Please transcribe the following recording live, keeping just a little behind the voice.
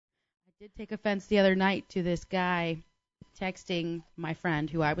did take offense the other night to this guy texting my friend,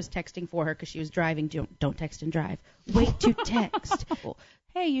 who I was texting for her because she was driving. Don't text and drive. Wait to text.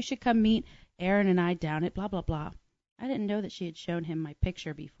 Hey, you should come meet Aaron and I down at blah, blah, blah. I didn't know that she had shown him my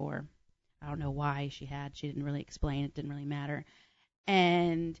picture before. I don't know why she had. She didn't really explain. It didn't really matter.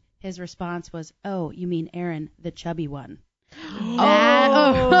 And his response was, oh, you mean Aaron, the chubby one.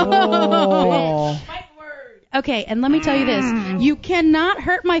 Okay, and let me tell you this. You cannot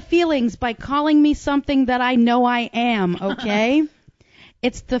hurt my feelings by calling me something that I know I am, okay?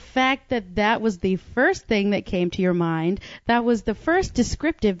 It's the fact that that was the first thing that came to your mind. That was the first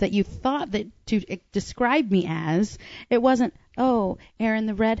descriptive that you thought that to describe me as. It wasn't, oh, Aaron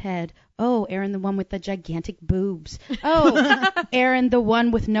the redhead. Oh, Aaron the one with the gigantic boobs. Oh, Aaron the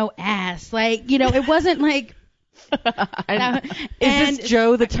one with no ass. Like, it wasn't like... Is this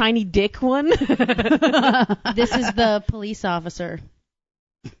Joe the tiny dick one? This is the police officer.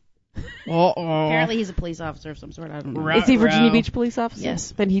 Apparently he's a police officer of some sort. I don't know. Is he Virginia Beach police officer?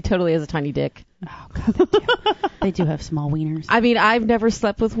 Yes. Then he totally has a tiny dick. Oh, God, they do have small wieners. I mean, I've never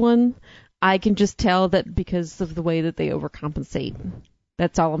slept with one. I can just tell that because of the way that they overcompensate.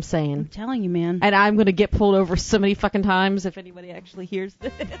 That's all I'm saying. I'm telling you, man. And I'm going to get pulled over so many fucking times if anybody actually hears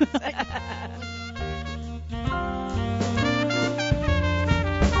this.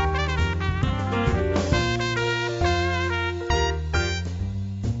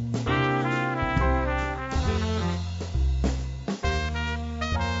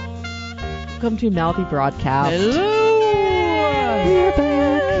 Welcome to Mouthy Broadcast. Hello! We're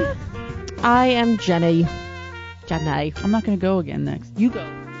back. I am Jenny. I'm not going to go again next. You go.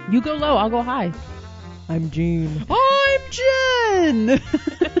 You go low. I'll go high. I'm Jean. I'm Jen!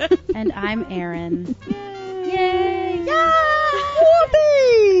 And I'm Aaron. Yay!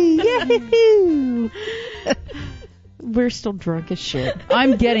 Whoopee! Yahoo! We're still drunk as shit.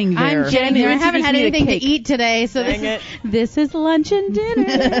 I'm getting there. I'm Jenny. I haven't had anything to eat today, so this is lunch and dinner.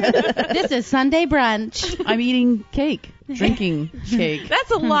 This is Sunday brunch. I'm eating cake. Drinking cake.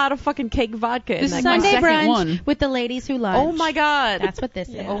 That's a lot of fucking cake vodka in This that is Sunday second brunch one. with the ladies who lunch. Oh my god. That's what this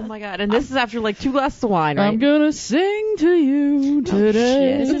is. Oh my god. And this is after like 2 glasses of wine, right? I'm gonna sing to you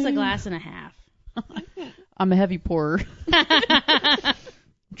today. This is a glass and a half. I'm a heavy pourer.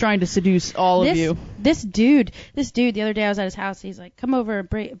 Trying to seduce all of you. This dude, the other day I was at his house. He's like, come over,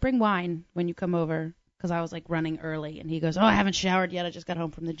 bring wine when you come over. Because I was like running early. And he goes, oh, I haven't showered yet. I just got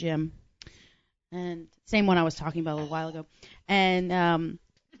home from the gym. And same one I was talking about a little while ago. And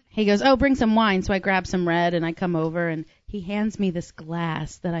he goes, oh, bring some wine. So I grab some red and I come over. And he hands me this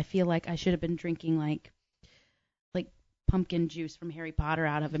glass that I feel like I should have been drinking like pumpkin juice from Harry Potter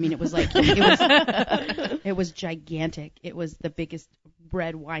out of. I mean, it was like, it was gigantic. It was the biggest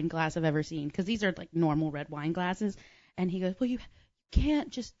red wine glass I've ever seen. Because these are like normal red wine glasses. And he goes, well, you can't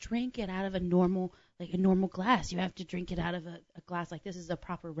just drink it out of a normal glass. You have to drink it out of a glass like this. Is a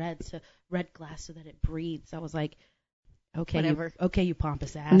proper red glass so that it breathes. I was like, okay, whatever. You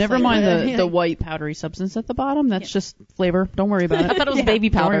pompous ass. Never like, mind the white powdery substance at the bottom. That's just flavor. Don't worry about it. I thought it was baby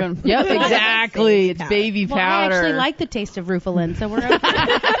powder. Yep, exactly. It's baby well, powder. I actually like the taste of Rufalin, so we're okay.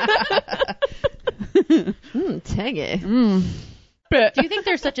 Dang it. Do you think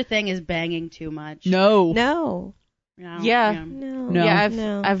there's such a thing as banging too much? No. No. No. Yeah. No.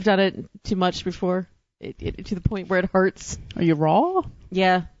 Yeah, I've done it too much before. It to the point where it hurts. Are you raw?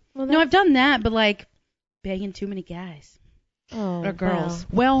 Yeah. Well, no, I've done that, but like banging too many guys or girls.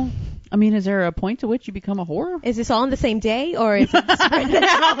 Well, I mean, is there a point to which you become a whore? Is this all on the same day, or is it spread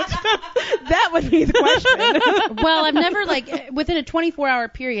out? That would be the question. Well, I've never, within a 24-hour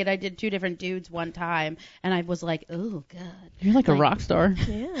period, I did 2 different dudes one time, and I was like, oh, God. You're like a rock star.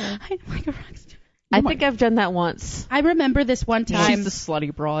 Yeah. I'm like a rock star. I think I've done that once. I remember this one time. She's the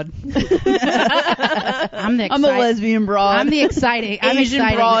slutty broad. I'm the lesbian broad. I'm the exciting.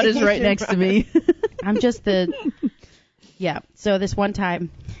 Asian broad is right next to me. I'm just the. Yeah. So this one time,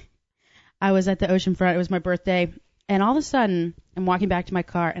 I was at the ocean front. It was my birthday, and all of a sudden, I'm walking back to my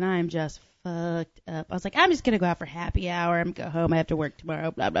car, and I am just fucked up. I was like, I'm just gonna go out for happy hour. I'm gonna go home. I have to work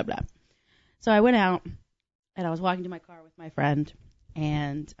tomorrow. Blah blah blah. So I went out, and I was walking to my car with my friend,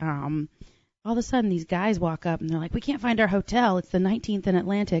 and all of a sudden, these guys walk up, and they're like, we can't find our hotel. It's the 19th and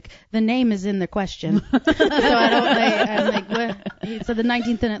Atlantic. The name is in the question. So I'm like, what? He said the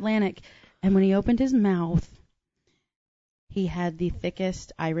 19th and Atlantic. And when he opened his mouth, he had the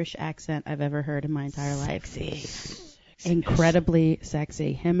thickest Irish accent I've ever heard in my entire life. Sexy. Incredibly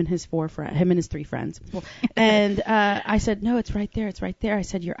sexy. Him and his 3 friends. And I said, no, it's right there. It's right there. I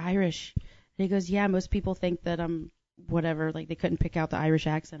said, you're Irish. And he goes, yeah, most people think that I'm whatever, like they couldn't pick out the Irish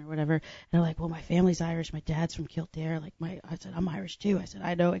accent or whatever. And they're like, well, my family's Irish. My dad's from Kildare. Like I said, I'm Irish too. I said,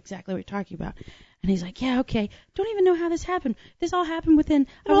 I know exactly what you're talking about. And he's like, yeah, okay. Don't even know how this happened. This all happened within,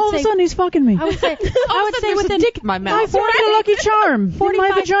 And all of a sudden he's fucking me. I would say There's within a dick in my I mouth. found a lucky charm in my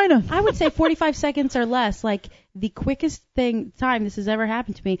 45 vagina. I would say 45 seconds or less. Like the quickest time this has ever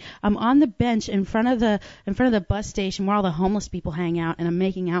happened to me. I'm on the bench in front of the bus station where all the homeless people hang out, and I'm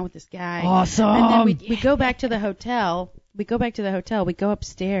making out with this guy. Awesome. And then we go back to the hotel. We go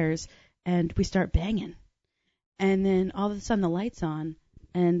upstairs and we start banging. And then all of a sudden the light's on,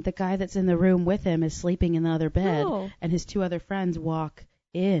 and the guy that's in the room with him is sleeping in the other bed, and his two other friends walk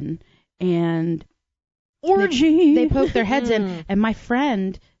in, and Orgy. they poke their heads in, and my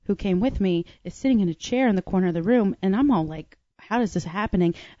friend who came with me is sitting in a chair in the corner of the room, and I'm all like, how is this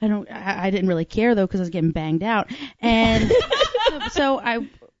happening? I didn't really care though because I was getting banged out, and so I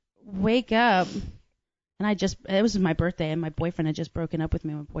wake up. And it was my birthday, and my boyfriend had just broken up with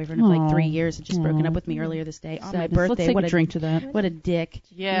me. My boyfriend of like 3 years had just broken up with me earlier this day on my birthday. Let's take what a drink to that. What a dick.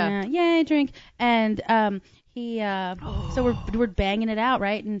 Yeah. Yay, drink. And so we're banging it out,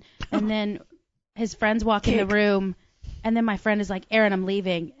 right? And then his friends walk in the room, and then my friend is like, Aaron, I'm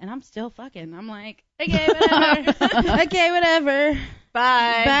leaving. And I'm still fucking. I'm like, okay, whatever. Okay, whatever.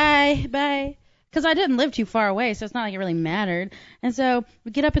 Bye. Because I didn't live too far away, so it's not like it really mattered. And so we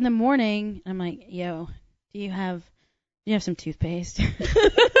get up in the morning, and I'm like, yo, do you have some toothpaste? Can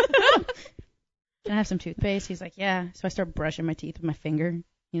I have some toothpaste? He's like, yeah. So I start brushing my teeth with my finger.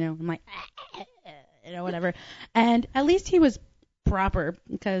 I'm like, whatever. And at least he was proper,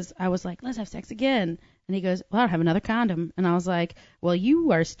 because I was like, let's have sex again. And he goes, well, I don't have another condom. And I was like, well,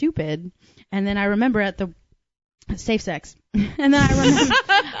 you are stupid. And then I remember at the safe sex. And then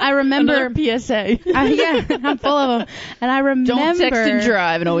I remember Another PSA. yeah, I'm full of them. And I remember. Don't text and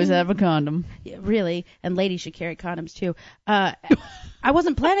drive, and always have a condom. Yeah, really, and ladies should carry condoms too. I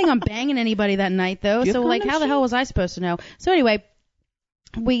wasn't planning on banging anybody that night though, so like, how the hell was I supposed to know? So anyway,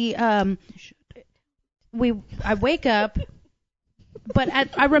 I wake up, but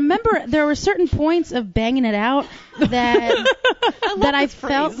I remember there were certain points of banging it out that I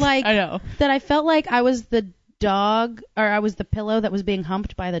felt like I was the dog, or I was the pillow that was being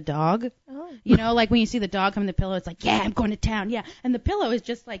humped by the dog. Like when you see the dog come in the pillow, it's like, yeah, I'm going to town, yeah, and the pillow is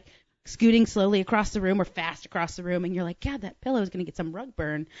just like scooting slowly across the room or fast across the room, and you're like, God, that pillow is going to get some rug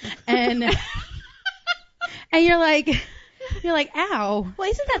burn, and and you're like, ow. Well,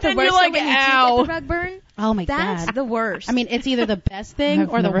 isn't that the And worst? you're like, when you do ow. get the rug burn? Oh my That's God. the worst. I mean, it's either the best thing I've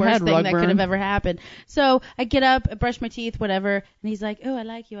or the never worst had thing rug that burn. could have ever happened. So I get up, I brush my teeth, whatever, and he's like, oh, I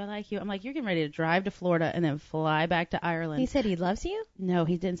like you. I'm like, you're getting ready to drive to Florida and then fly back to Ireland. he said he loves you? No,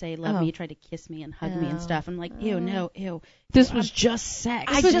 he didn't say he loved Oh. me. He tried to kiss me and hug me and stuff. I'm like, ew, no, ew. This was just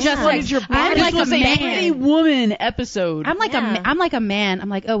sex. This was just like your I'm this like was a a man. Pretty Woman episode. I'm like a man. I'm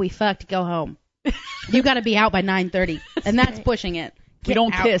like, oh, we fucked. Go home. You got to be out by 9:30, and that's pushing it. we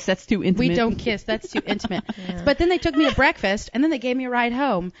don't out. kiss. That's too intimate. We don't kiss. That's too intimate. But then they took me to breakfast, and then they gave me a ride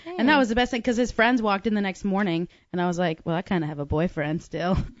home. And that was the best thing, because his friends walked in the next morning, and I was like, well, I kind of have a boyfriend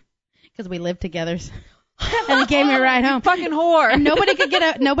still, because we live together. And he gave me a ride home. Fucking whore. And nobody could get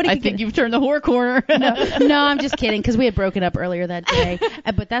out. I think you've turned the whore corner. No, I'm just kidding, because we had broken up earlier that day.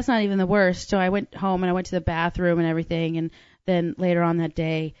 But that's not even the worst. So I went home, and I went to the bathroom and everything, and then later on that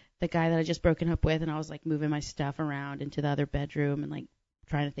day, the guy that I just broken up with, and I was like moving my stuff around into the other bedroom and like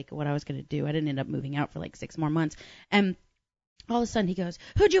trying to think of what I was going to do. I didn't end up moving out for like 6 more months. And all of a sudden he goes,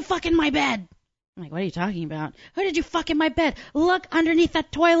 who'd you fuck in my bed? I'm like, what are you talking about? Who did you fuck in my bed? Look underneath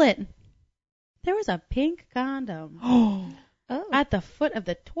that toilet. There was a pink condom at the foot of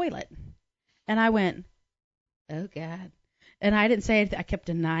the toilet. And I went, oh, God. And I didn't say anything. I kept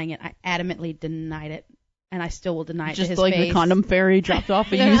denying it. I adamantly denied it. And I still will deny it to his Just like face. the condom fairy dropped off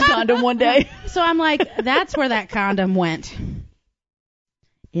a used condom one day. So I'm like, that's where that condom went.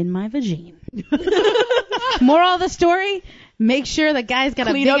 In my vagina. Moral of the story, make sure the guy's got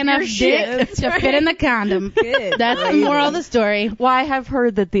Clean a up big enough your shit. dick to fit in the condom. That's the moral of the story. Well, I have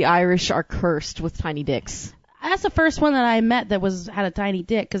heard that the Irish are cursed with tiny dicks. That's the first one that I met that had a tiny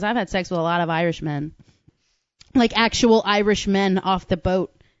dick, because I've had sex with a lot of Irish men. Like actual Irish men off the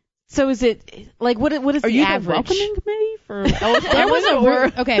boat. So is it like what is Are the you average? the welcoming committee for There was a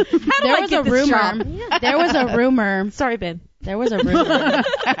rumor. Okay, there was a rumor. There was a rumor. Sorry, Ben. There was a rumor.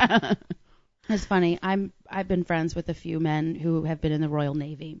 It's funny. I've been friends with a few men who have been in the Royal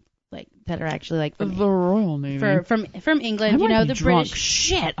Navy, like that are actually like the Royal Navy? from England. I might You know, be the drunk. British.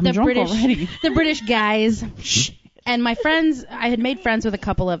 Shit, I'm the drunk British, already. the British guys. And my friends, I had made friends with a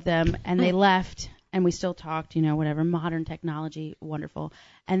couple of them, and they left. and we still talked, you know, whatever, modern technology, wonderful.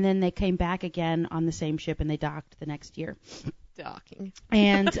 And then they came back again on the same ship, and they docked the next year. Docking.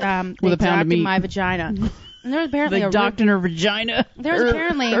 And With they a pound of docked in meat. my vagina. And there was apparently They docked in her vagina. There was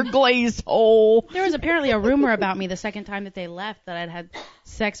apparently- her glazed hole. There was apparently a rumor about me the second time that they left that I'd had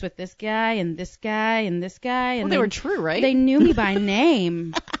sex with this guy and this guy and this guy. And Well, they were true, right? They knew me by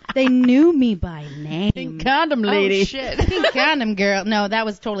name. They knew me by name. Pink condom lady. Oh, shit. Pink condom girl. No, that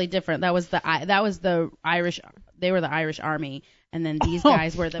was totally different. That was the Irish. They were the Irish Army, and then these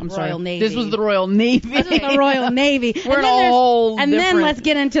guys were the I'm Royal sorry. Navy. This was the Royal Navy. This was the Royal Navy. We're and in then a whole and then different- let's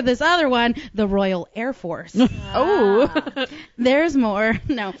get into this other one, the Royal Air Force. Oh. There's more.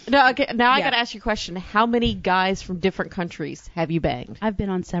 No, No, okay, now I Yeah. got to ask you a question. How many guys from different countries have you banged? I've been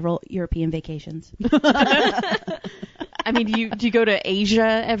on several European vacations. I mean, do you go to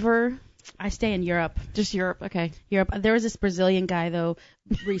Asia ever? I stay in Europe. Just Europe? Okay. Europe. There was this Brazilian guy though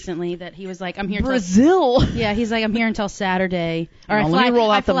recently that he was like, I'm here. Till, Brazil. yeah, he's like, I'm here until Saturday. Or Hold on, let me roll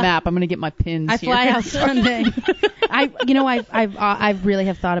out the map. I'm going to get my pins I here. fly out Sunday. I really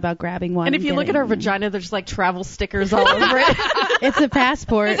have thought about grabbing one. And if you look at her vagina, there's like travel stickers all over it. it's a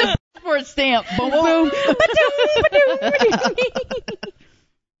passport. For a stamp. Boom, boom.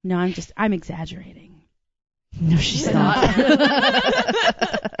 No, I'm exaggerating. No, she's not.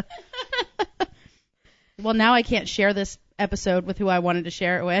 Well, now I can't share this episode with who I wanted to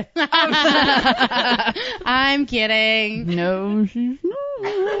share it with. I'm kidding. No, she's not.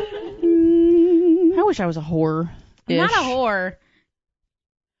 I wish I was a whore. I'm not a whore.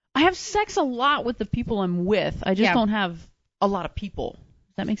 I have sex a lot with the people I'm with. I just Yeah. don't have a lot of people.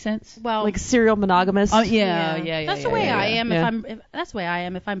 Does that make sense? Well, Like serial monogamous. Yeah. That's the way I am. Yeah. That's the way I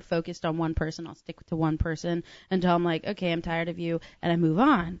am. If I'm focused on one person, I'll stick to one person until I'm like, okay, I'm tired of you, and I move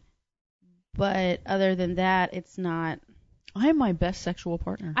on. But other than that, it's not. I am my best sexual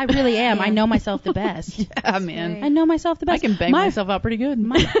partner. I really am. I know myself the best. Yeah, man. I know myself the I best. can bang myself out pretty good.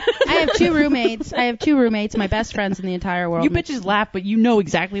 I have two roommates. My best friends in the entire world. You bitches laugh, but you know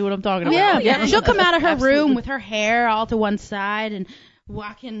exactly what I'm talking about. Yeah. She'll come out of her Absolutely. room with her hair all to one side and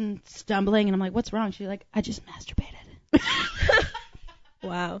walking, stumbling, and I'm like, what's wrong? She's like, I just masturbated.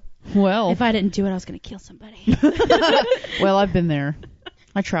 Wow. Well, If I didn't do it, I was going to kill somebody. well, I've been there.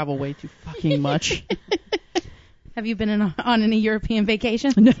 I travel way too fucking much. Have you been on any European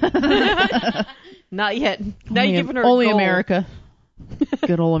vacation? Not yet. Now you're giving her a only goal. America.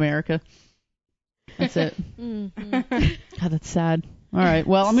 Good old America. That's it. Mm-hmm. God, that's sad. All right.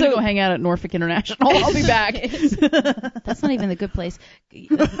 Well, I'm gonna go hang out at Norfolk International. I'll be back. That's not even the good place. Get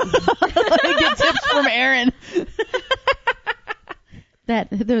tips from Aaron.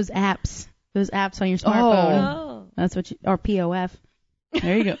 Those apps on your smartphone. Oh. That's what or POF.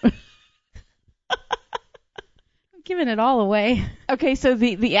 There you go. I'm giving it all away. Okay, so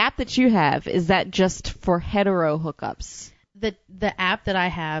the app that you have, is that just for hetero hookups? The app that I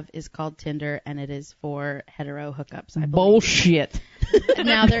have is called Tinder, and it is for hetero hookups. I believe. Bullshit.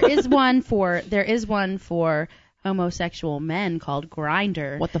 Now there is one for homosexual men called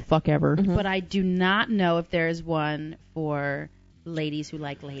Grindr, What the fuck ever. but I do not know if there is one for ladies who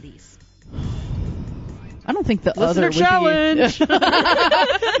like ladies. I don't think the Listener other would challenge. be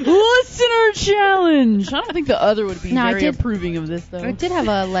Listener challenge. I don't think the other would be No, I very did- approving of this though. I did have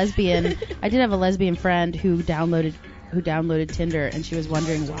a lesbian friend who downloaded Tinder, and she was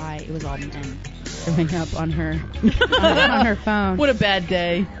wondering why it was all men showing up on her on her phone. What a bad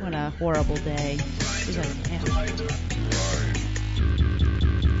day. What a horrible day. She's like, damn.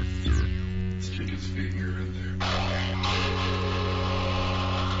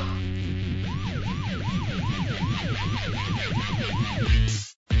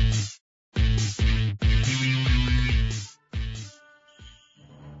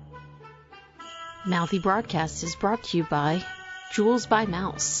 Mouthy Broadcast is brought to you by Jewels by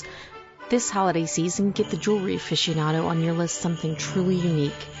Mouse. This holiday season, get the jewelry aficionado on your list something truly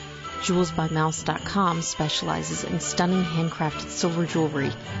unique. JewelsByMouse.com specializes in stunning handcrafted silver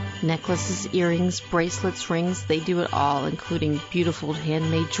jewelry. Necklaces, earrings, bracelets, rings, they do it all, including beautiful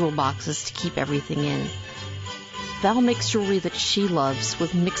handmade jewel boxes to keep everything in. Val makes jewelry that she loves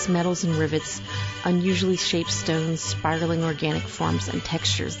with mixed metals and rivets, unusually shaped stones, spiraling organic forms, and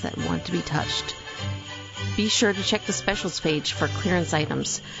textures that want to be touched. Be sure to check the specials page for clearance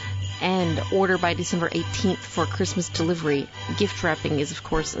items and order by December 18th for Christmas delivery. Gift wrapping is, of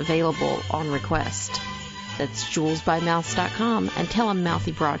course, available on request. That's jewelsbymouse.com, and tell them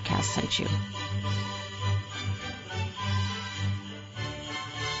Mouthy Broadcast sent you.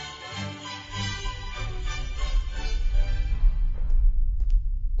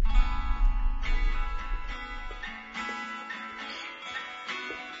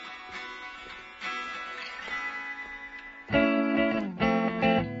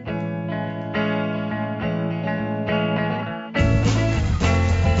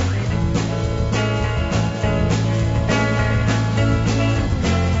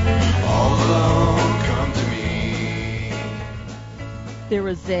 there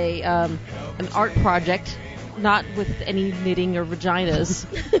was an art project, not with any knitting or vaginas,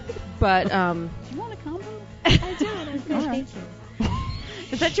 but You want a combo? I do. I'm good. Thank you.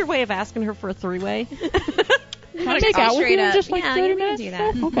 is that your way of asking her for a three-way? Can I Take make out it with straight you in up. just like Yeah, 30 you can minutes? do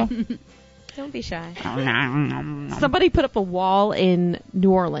that. Okay. Don't be shy. Somebody put up a wall in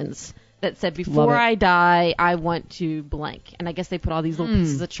New Orleans that said, before Love it. I die, I want to blank. And I guess they put all these little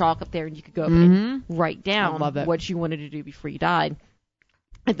pieces of chalk up there, and you could go up and write down love it. what you wanted to do before you died.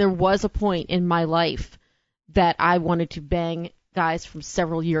 And there was a point in my life that I wanted to bang guys from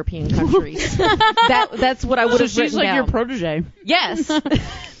several European countries. That's what I would So have she's written like down. your protege. Yes.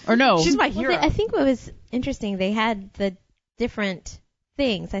 Or no. She's my Well, hero. I think what was interesting, they had the different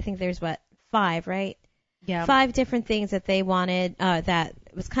things. I think there's 5, right? Yeah. 5 different things that they wanted, that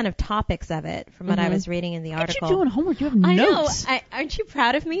was kind of topics of it from what I was reading in the Look at article. you doing homework. You have I notes. know. Aren't you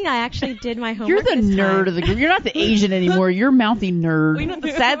proud of me? I actually did my homework. You're the this nerd time. of the group. You're not the Asian anymore. You're mouthy nerd. Well, you know what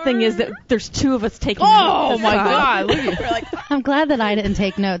the sad thing is that there's 2 of us taking Oh notes my this time. God! Look at you. I'm glad that I didn't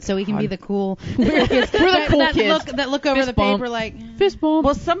take notes, so we can be the cool weird kids. We're the cool that kids. Look over Fist the bump. paper like. Fist bump.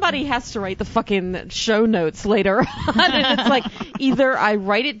 Well, somebody has to write the fucking show notes later on, and it's like either I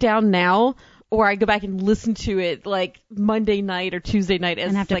write it down now or I go back and listen to it like Monday night or Tuesday night as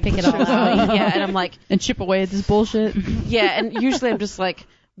And have to like pick it the all show's out. going. Yeah, and I'm like, and chip away at this bullshit. yeah, and usually I'm just like,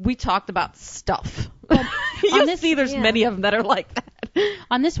 we talked about stuff. You'll this- see there's yeah. many of them that are like that.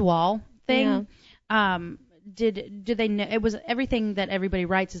 On this wall thing, did they know it was everything that everybody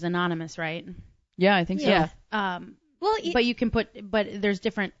writes is anonymous, right? Yeah, I think so. Yeah. Well, But you can but there's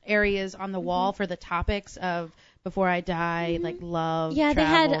different areas on the wall for the topics of before I die, like love, Yeah, they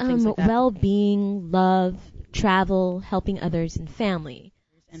travel, had things like that. well-being, love, travel, helping others, and family.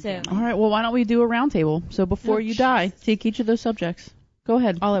 And so- family. All right. Well, why don't we do a round table? So before you die, take each of those subjects. Go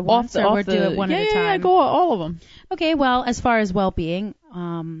ahead. All at once, or we'll do it one at a Yeah, time? go all of them. Okay, well, as far as well-being,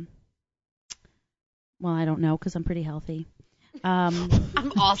 well, I don't know because I'm pretty healthy. I'm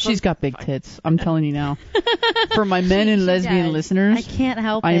awesome. She's got big tits. I'm telling you now. For my men and lesbian does. listeners, I can't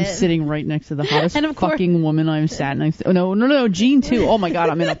help I am it. sitting right next to the hottest And of course- fucking woman I've sat next to. Oh, no, Jean too. Oh my God,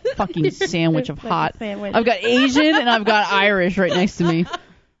 I'm in a fucking sandwich of hot. Sandwich. I've got Asian and I've got Irish right next to me.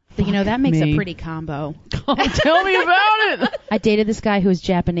 But, you know, that makes me. a pretty combo. Tell me about it. I dated this guy who was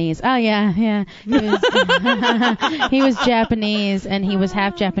Japanese. Oh, yeah. He was, he was Japanese, and he was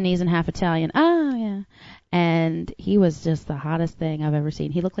half Japanese and half Italian. Oh, yeah. And he was just the hottest thing I've ever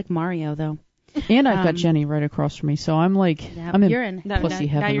seen. He looked like Mario, though. And I've got Jenny right across from me, so I'm like, Yeah, I'm you're in in. No, pussy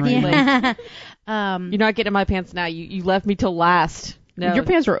now heaven you're right too now. late. Yeah. You're not getting in my pants now. You left me till last. No. Your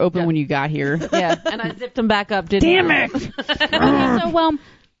pants were open Yeah. when you got here. Yeah, and I zipped them back up, didn't Damn I? Okay, so, well,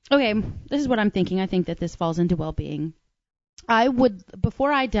 okay, this is what I'm thinking. I think that this falls into well-being.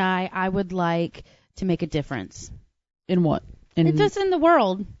 Before I die, I would like to make a difference. In what? Just in the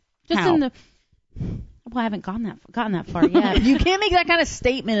world. Just How? in the... Well, I haven't gotten that far yet. You can't make that kind of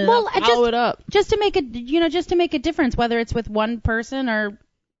statement and Well, follow it up. just to make a difference, whether it's with one person or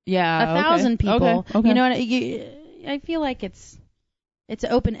Yeah, 1,000 people. Okay. You know what? I feel like it's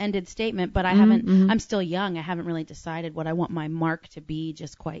an open-ended statement, but I haven't. mhm. I'm still young. I haven't really decided what I want my mark to be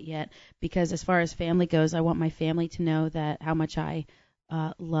just quite yet. Because as far as family goes, I want my family to know that how much I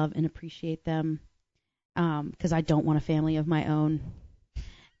love and appreciate them. Because I don't want a family of my own.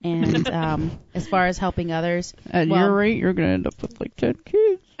 And as far as helping others, At well, your rate, you're gonna end up with like 10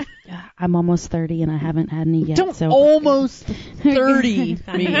 kids. I'm almost 30 and I haven't had any yet. Don't so almost 30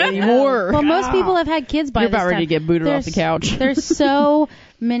 me anymore. Well, most people have had kids by You're this about ready time. to get booted off the couch. There's so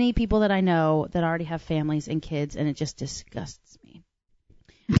many people that I know that already have families and kids, and it just disgusts me.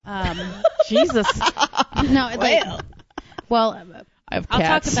 Jesus. No, it's like, well, I have I'll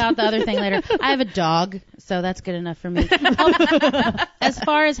cats. talk about the other thing later. I have a dog, so that's good enough for me. As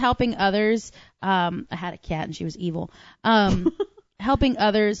far as helping others, I had a cat and she was evil. Helping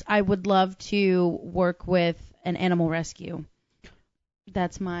others, I would love to work with an animal rescue.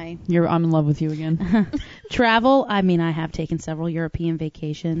 That's my I'm in love with you again. travel. I mean, I have taken several European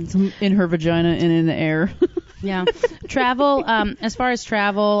vacations. In her vagina and in the air. Yeah. Travel, as far as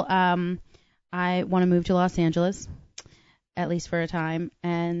travel, I want to move to Los Angeles, at least for a time,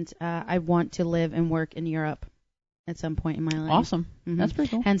 and I want to live and work in Europe at some point in my life. Awesome. Mhm. That's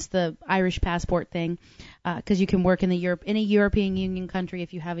pretty cool. Hence the Irish passport thing, because you can work in any European Union country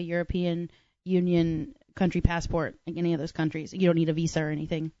if you have a European Union country passport, like any of those countries. You don't need a visa or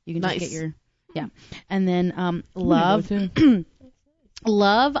anything. You can just Nice. get your And then I'm love. gonna go too.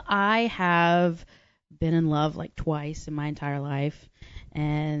 Love, I have been in love like twice in my entire life,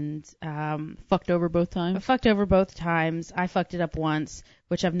 and Fucked over both I times. fucked over both times. I fucked it up once,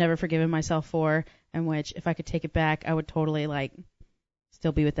 which I've never forgiven myself for, and which if I could take it back, I would totally like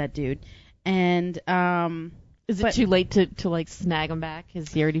still be with that dude. And Is it But- too late to like snag him back? Has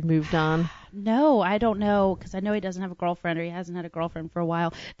he already moved on? no, I don't know, because I know he doesn't have a girlfriend, or he hasn't had a girlfriend for a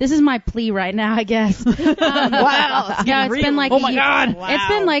while. This is my plea right now, I guess. Wow, Yeah, it's been like Oh my God. It's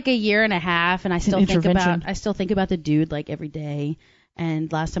been like a year and a half, and I still think intervention. about the dude like every day.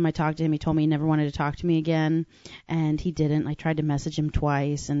 And last time I talked to him, he told me he never wanted to talk to me again, and he didn't. I tried to message him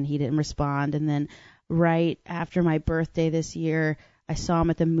twice, and he didn't respond. And then right after my birthday this year, I saw him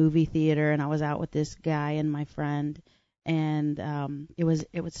at the movie theater, and I was out with this guy and my friend, and it was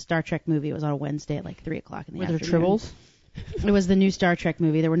a Star Trek movie. It was on a Wednesday at like 3:00 in the Were there afternoon. tribbles? It was the new Star Trek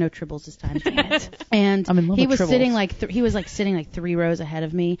movie. There were no tribbles this time. And I'm in love he with was tribbles. sitting like he was like sitting like 3 rows ahead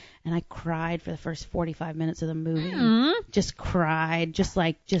of me, and I cried for the first 45 minutes of the movie. Just cried, just. Do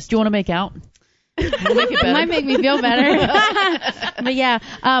you want to make out? We'll make it It better. might make me feel better. But yeah,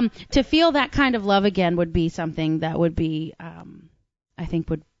 to feel that kind of love again would be something that would be, I think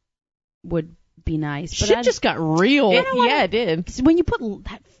would be nice. But Shit just got real. Yeah, it did. when you put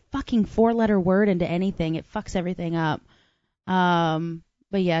that fucking 4-letter word into anything, it fucks everything up.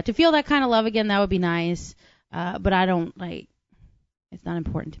 But yeah, to feel that kind of love again, that would be nice. But I don't like. It's not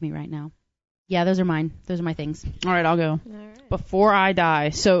important to me right now. Yeah, those are mine. Those are my things. All right, I'll go. Before I die.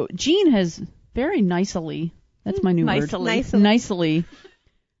 So Jean has very nicely, that's my new word, nicely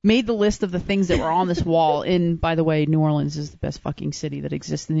made the list of the things that were on this wall. And by the way, New Orleans is the best fucking city that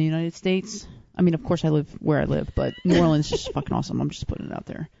exists in the United States. I mean, of course I live where I live, but New Orleans is just fucking awesome. I'm just putting it out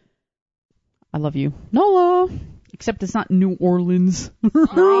there. I love you. NOLA. Except it's not New Orleans.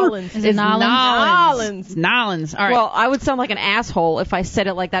 Nolans. Is it Nolans? It's Nolans. All right. Well, I would sound like an asshole if I said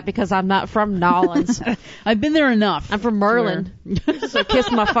it like that because I'm not from Nolans. I've been there enough. I'm from Merlin. So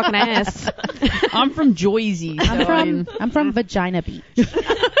kiss my fucking ass. I'm from Joyzy. so I'm from Vagina Beach.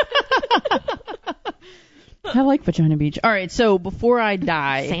 I like Vagina Beach. All right, so before I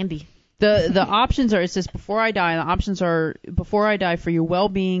die, Sandy. the options are, it says before I die, and the options are before I die for your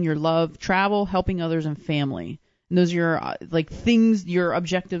well-being, your love, travel, helping others, and family. And those are your like things, your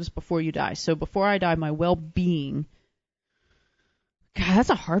objectives before you die. So before I die, my well-being. God, that's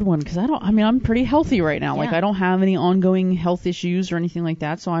a hard one because I'm pretty healthy right now. Like Yeah. I don't have any ongoing health issues or anything like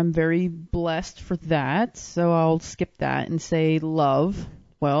that, so I'm very blessed for that. So I'll skip that and say love.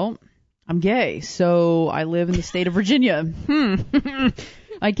 Well, I'm gay, so I live in the state of Virginia.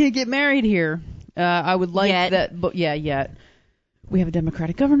 I can't get married here. I would like Yet. that, but yeah, yet. We have a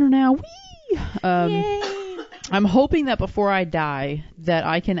Democratic governor now. Whee! I'm hoping that before I die, that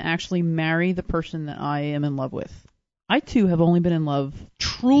I can actually marry the person that I am in love with. I too have only been in love,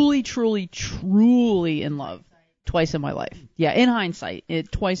 truly, truly, truly in love, twice in my life. Yeah, in hindsight,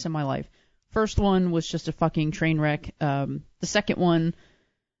 twice in my life. First one was just a fucking train wreck. The second one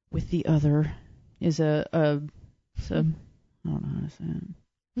with the other is I don't know how to say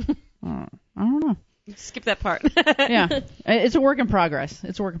it. I don't know. Skip that part. Yeah, it's a work in progress.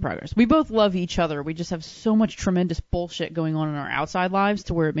 We both love each other. We just have so much tremendous bullshit going on in our outside lives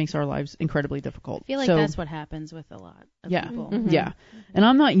to where it makes our lives incredibly difficult. I feel like So, that's what happens with a lot of yeah, people. yeah. And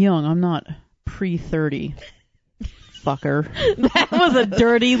I'm not young. I'm not pre-30. Fucker. That was a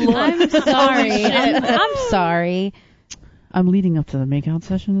dirty look. I'm sorry. I'm sorry. I'm leading up to the makeout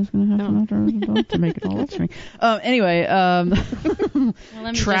session that's going to happen after to make it all extra. Anyway, Well,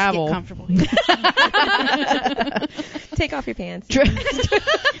 let me Travel. just get comfortable here. Take off your pants.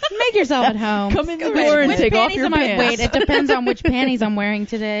 Make yourself at home. come in the door and Which take off panties your am I- pants. Wait, it depends on which panties I'm wearing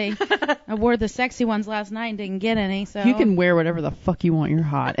today. I wore the sexy ones last night and didn't get any, so. You can wear whatever the fuck you want. You're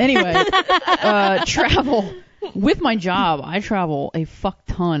hot. Anyway, travel. With my job, I travel a fuck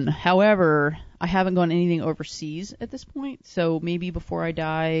ton. However, I haven't gone anything overseas at this point. So maybe before I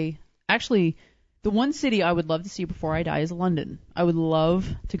die, actually, the one city I would love to see before I die is London. I would love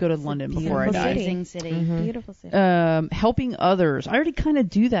to go to London before I beautiful die. city. Amazing city. Beautiful city. Helping others. I already kind of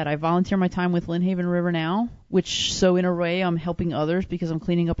do that. I volunteer my time with Lynnhaven River now, which so in a way I'm helping others because I'm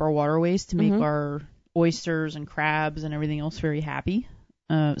cleaning up our waterways to make our oysters and crabs and everything else very happy.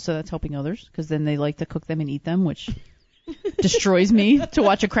 So that's helping others because then they like to cook them and eat them, which destroys me to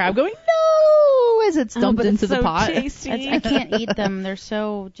watch a crab going, no, as it's dumped into the pot. I can't eat them. They're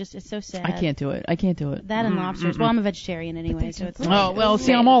so it's so sad. I can't do it. That and lobsters. Well, I'm a vegetarian anyway, so it's. Oh, well,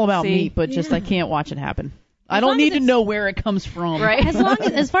 see, I'm all about See? meat, but just I can't watch it happen. I As don't long need as to it's- know where it comes from. Right.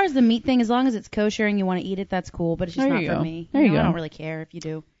 As far as the meat thing, as long as it's kosher and you want to eat it, that's cool. But it's just There not you for go. me. There you I go. don't really care if you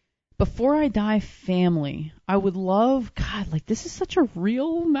do. Before I die, family. I would love, God, like this is such a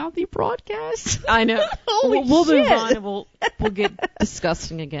real mouthy broadcast. I know. Holy we'll move shit. on and we'll get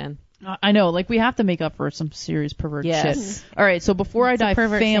disgusting again. I know, like we have to make up for some serious pervert Yes. shit. All right, so before I It's a die,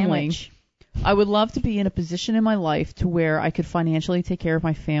 pervert family. sandwich. I would love to be in a position in my life to where I could financially take care of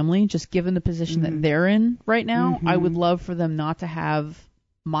my family, just given the position that they're in right now. I would love for them not to have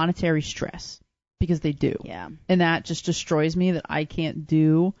monetary stress, because they do. Yeah. And that just destroys me, that I can't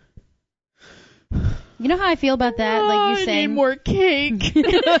do. You know how I feel about that? Like you saying I need more cake. you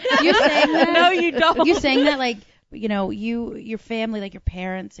saying that? No, you don't. You saying that, like, you know, your family, like your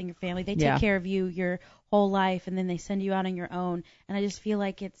parents and your family, they take care of you your whole life, and then they send you out on your own. And I just feel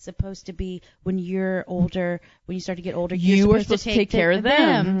like it's supposed to be when you're older, when you start to get older, You are are supposed to take care of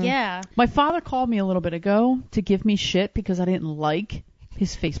them. Yeah. My father called me a little bit ago to give me shit because I didn't like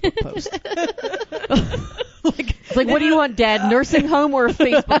his Facebook post. It's like, what do you want, Dad? Nursing home or a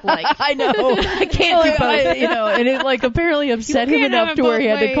Facebook like? I know. I can't do both. And it like apparently upset him can't have enough it to where he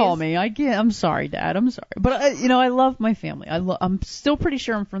both had to call ways. me. I can't. I'm sorry, Dad. I'm sorry. But I love my family. I'm still pretty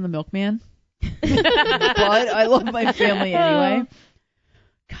sure I'm from the milkman. But I love my family anyway.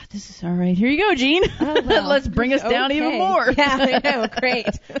 God, this is all right. Here you go, Jean. Oh, well. Let's bring us down even Okay. more. Yeah, I know. Great.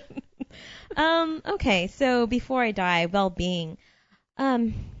 Okay, so before I die, well-being.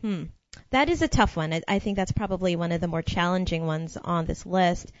 That is a tough one. I think that's probably one of the more challenging ones on this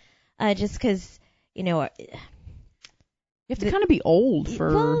list, just because, you know. You have to kind of be old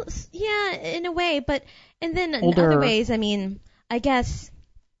for. Well, yeah, in a way, but and then in Older. other ways, I mean, I guess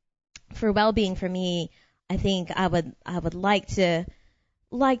for well-being for me, I think I would like to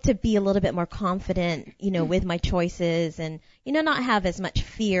be a little bit more confident, you know, with my choices, and you know, not have as much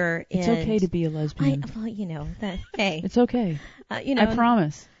fear. It's okay to be a lesbian. Well, you know, that, hey, It's okay. you know, I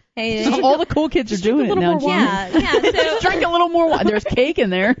promise. hey, All the cool kids are doing it now, Jean. yeah. So, Drink a little more wine. There's cake in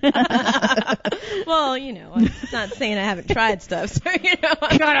there. well, you know, I'm not saying I haven't tried stuff, so you know.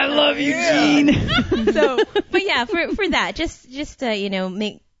 God, I love you, Jean. So, but yeah, for that, just you know,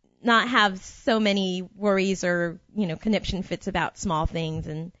 not have so many worries or, you know, conniption fits about small things,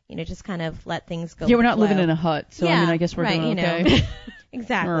 and, you know, just kind of let things go. Yeah, we're not flow. living in a hut, so I mean, I guess we're right, doing you okay. know.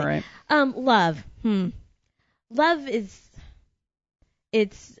 Exactly. All right. Love. Love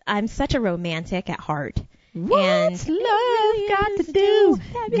I'm such a romantic at heart. What's And love got to do?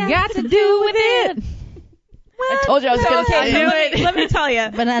 Got to do with it. I told you I was going to say Let me tell you.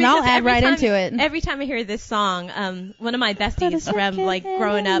 But then I'll Because add every right time- into it. Every time I hear this song, one of my besties from like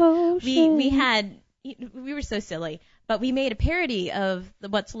growing up, we were so silly, but we made a parody of the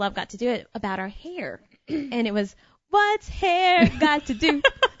What's Love Got to Do It about our hair, and it was What's hair got to do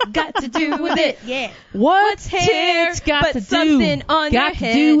with it? Yeah. What's Hair tits got but to do? something on got your to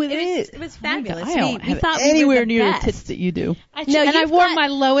head. do with It was fabulous. I don't we have thought anywhere we were the near best. the tits that you do. No, and I you've wore got- my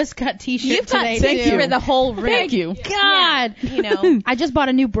lowest cut T-shirt You've got today Thank too. you. for the whole rig. Thank you. God. You know. I just bought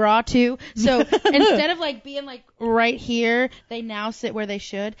a new bra too. So instead of like being like right here, they now sit where they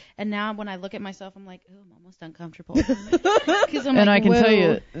should. And now when I look at myself, I'm like, oh, I'm almost uncomfortable. 'Cause I'm And like, I can whoa. tell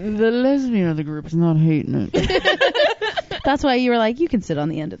you, the lesbian of the group is not hating it. That's why you were like, you can sit on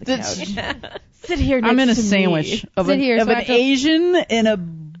the end of the That's- couch. Sit here next I'm in a to sandwich me. of Sit an, here of so an I can- Asian and a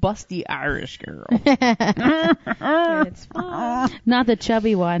busty Irish girl. It's fine. Not the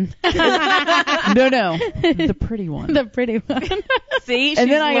chubby one. No, the pretty one. The pretty one. See, And she's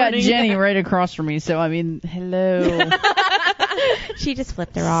then I got learning. Jenny right across from me, so I mean, hello. She just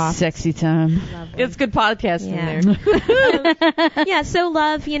flipped her off. Sexy time. Lovely. It's good podcasting Yeah. there. Yeah, so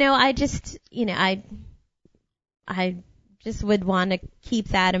love, you know, I just, you know, I just would want to keep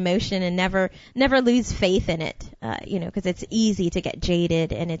that emotion and never lose faith in it, you know, because it's easy to get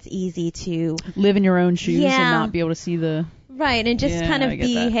jaded and it's easy to, Live in your own shoes and Yeah. not be able to see the... right, and just Yeah, kind of I get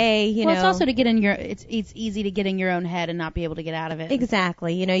be, that. hey, you Well, know. it's also to get in your. It's easy to get in your own head and not be able to get out of it.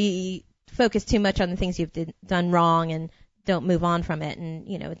 Exactly. You know, you focus too much on the things you've done wrong and don't move on from it, and,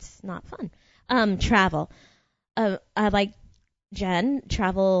 you know, it's not fun. Travel. I like Jen,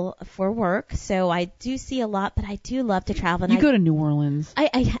 travel for work, so I do see a lot, but I do love to travel. And You go to New Orleans. I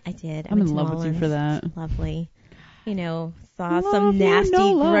did. I I'm went in to love New with you for Orleans. that. Lovely. You know, saw Love some you, nasty,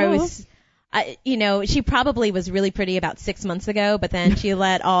 no love. gross. You know, she probably was really pretty about 6 months ago, but then she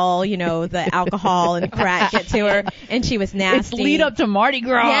let all, you know, the alcohol and crack get to her, and she was nasty. It's lead up to Mardi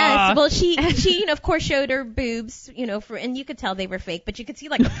Gras. Yes, well, she, you know, of course, showed her boobs, you know, and you could tell they were fake, but you could see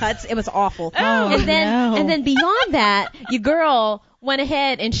like the cuts. It was awful. and then beyond that, your girl went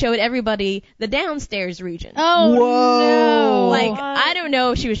ahead and showed everybody the downstairs region. Oh no! Like, I don't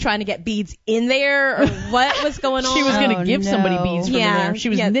know if she was trying to get beads in there or what was going on. She was going to Oh, give somebody no. beads from Yeah, there. She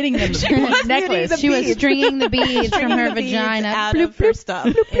was yeah. knitting them a necklace. She was stringing the beads from her the beads vagina. out of her stuff.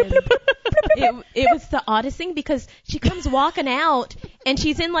 And it was the oddest thing because she comes walking out and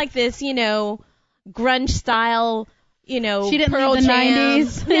she's in like this, you know, grunge style, you know, She didn't Pearl leave the Jam.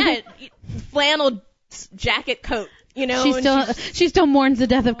 90s. Yeah, flannel jacket coat. You know, She still mourns the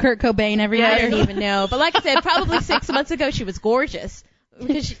death of Kurt Cobain every I year. don't even know. But like I said, probably 6 months ago, she was gorgeous.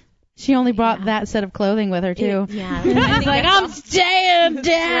 Because She only brought that set of clothing with her too. yeah. She's like, I'm staying,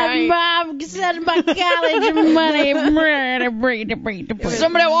 Dad, Mom, sending my college money.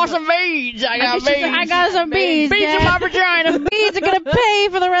 Somebody want some beads? I got beads. I got some beads, Beads in my vagina. Beads are gonna pay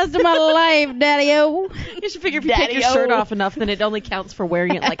for the rest of my life, Daddy-o. You should figure if you take your shirt off enough, then it only counts for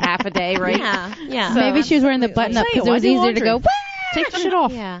wearing it like half a day, right? Yeah. Maybe she was wearing the button up because it was easier to go. Take the shit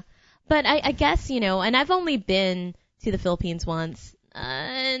off. Yeah. But I guess, and I've only been to the Philippines once.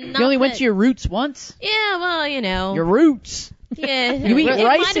 You only went to your roots once? Yeah, well, Your roots. Yeah. You eat it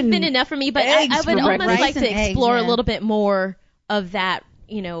rice might have and been enough for me, but eggs I would for almost breakfast. like to Rice and explore eggs, a yeah. little bit more of that,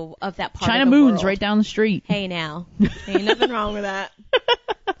 of that part China of the Moon's world. right down the street. Hey now. Ain't nothing wrong with that.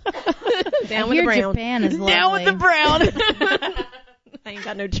 Down I with the hear brown. Japan is lovely. Down with the brown. I ain't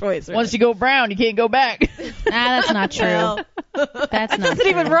got no choice. Right? Once you go brown, you can't go back. That's not true. Well, That's not Doesn't true.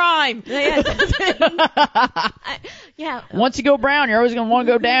 even rhyme. yeah. Once you go brown, you're always going to want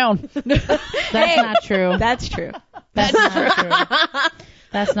to go down. That's not true. That's true. That's not true.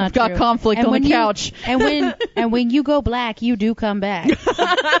 That's not Got true. conflict And on when the you- couch. And when you go black, you do come back.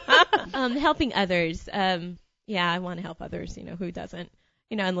 Helping others. Yeah, I want to help others. Who doesn't?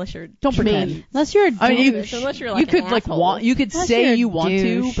 Unless you're Don't pretend. Unless you're a I mean, douche. unless you're like You could an like asshole. want. You could Unless say you're a you want to,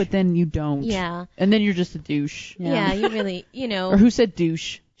 douche. but then you don't. Yeah. And then you're just a douche. Yeah, you really, Or who said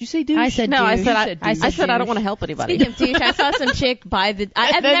douche? Did you say douche? I said No, I douche. said You I said said I don't douche. want to help anybody. Speaking of douche, I saw some chick buy the.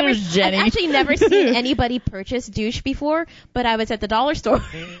 I've then never, there's Jenny. I've actually never seen anybody purchase douche before, but I was at the dollar store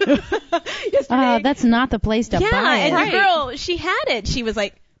yesterday. That's not the place to yeah, buy it. and the girl, she had it. She was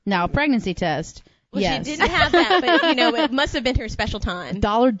like, No, pregnancy test. well, Yes. she didn't have that, but it must have been her special time.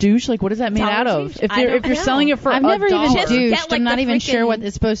 Dollar douche? Like, what is that made Dollar out of? douche? If I you're don't if you're know. selling it for I've a never even dollar, Just douched. get, like, I'm not the even sure freaking- what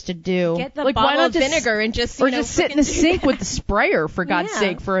it's supposed to do. Get the Like, why bottle not of just- vinegar and just or just sit in the freaking- sink with the sprayer, for God's Yeah.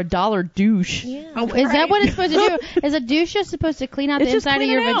 sake, for a dollar douche. Yeah. Is that what it's supposed to do? Is a douche just supposed to clean out It's the just inside of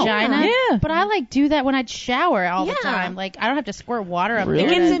clean your it out. vagina? Yeah. But I do that when I shower all the Yeah. time. Like I don't have to squirt water up Really? It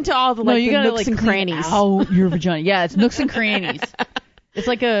there. gets to- into all the No, like you the gotta nooks like and clean crannies. out your vagina. Yeah, it's nooks and crannies. It's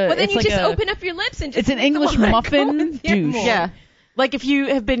like a. Well, then it's you like just a, open up your lips and just. It's an English come on, muffin go in there douche. more. Yeah. Like if you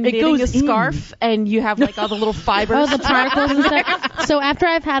have been It knitting a goes in. scarf and you have like all the little fibers. Oh, the particles and stuff. So after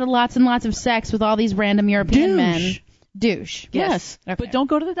I've had lots and lots of sex with all these random European men, douche. Yes. Okay. But don't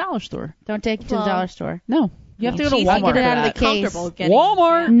go to the dollar store. Don't take it to the Well, dollar store. No. You have to go to She's Walmart. get it out of the for case. Comfortable getting-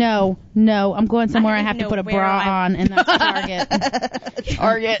 Walmart. No, I'm going somewhere I don't have to even put a know where bra I- on, and that's Target.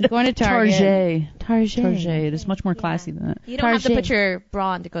 Target. Going to Target. Target. Target. It is much more classy than that. You don't have to Target. put your bra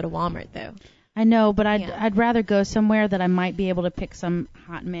on to go to Walmart though. I know, but I'd Yeah. I'd rather go somewhere that I might be able to pick some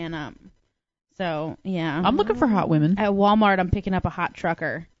hot man up. So yeah. I'm looking for hot women. At Walmart, I'm picking up a hot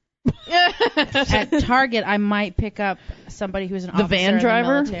trucker. At Target, I might pick up somebody who's an The officer van in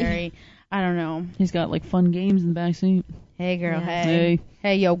driver? the military. I don't know. He's got like fun games in the back seat. Hey, girl. Yeah.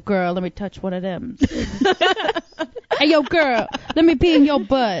 Hey, yo, girl. Let me touch one of them. Hey, yo, girl. Let me pee in your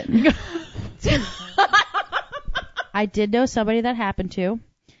butt. I did know somebody that happened to,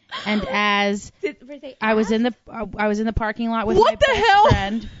 and as I was in the parking lot with What my the best hell?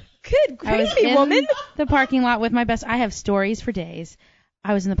 friend. Good I was gravy, in woman. the parking lot with my best. I have stories for days.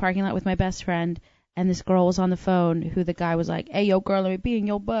 I was in the parking lot with my best friend, and this girl was on the phone. Who the guy was like, "Hey, yo, girl, let me pee in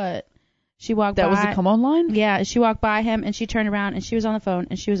your butt." She walked That by. was the come on line? Yeah, she walked by him, and she turned around, and she was on the phone,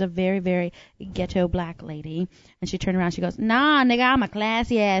 and she was a very, very ghetto black lady. And she turned around, she goes, "Nah, nigga, I'm a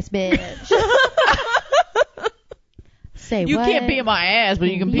classy ass bitch." Say You what? can't pee in my ass, but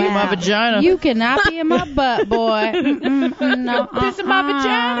you can pee in my Wow. vagina. You cannot pee in my butt, boy. No, Piss in my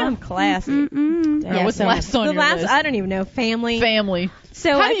vagina. I'm classy. Alright, what's so- last on The your last, list? I don't even know, family. Family.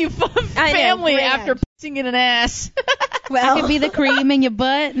 So How I, do you find I know, family brand. after pissing in an ass? well, Could be the cream in your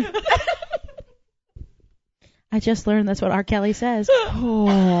butt. I just learned that's what R. Kelly says. Oh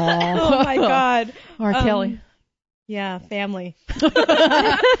my God. R. Kelly. Yeah, family.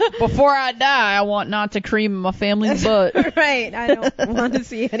 Before I die, I want not to cream my family's butt. Right. I don't want to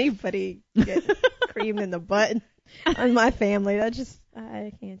see anybody get cream in the butt on my family. That just,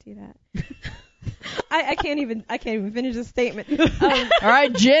 I can't do that. I can't even finish the statement. All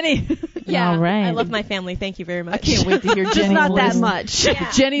right, Jenny. Yeah, All right. I love my family. Thank you very much. I can't wait to hear Just Jenny's not that list. much.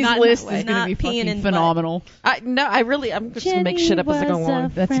 Yeah. Jenny's Not in list that way. is going to be Not peeing fucking in butt. phenomenal. I'm just gonna make shit up as I go Jenny along.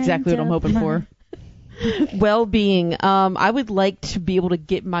 was That's exactly what I'm hoping for. Well-being. I would like to be able to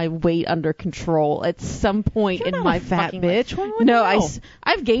get my weight under control at some point You're in not my a fat fucking life. bitch. What do No, you know?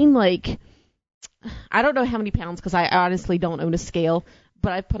 I've gained like, I don't know how many pounds because I honestly don't own a scale,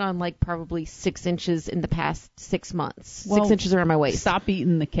 but I've put on like probably 6 inches in the past 6 months. Well, 6 inches around my waist. Stop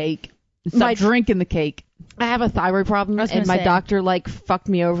eating the cake. Stop drinking the cake. I have a thyroid problem, I was and gonna my say. doctor like fucked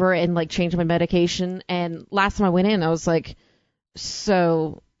me over and like changed my medication. And last time I went in, I was like,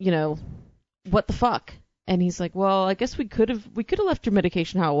 so what the fuck? And he's like, well, I guess we could have left your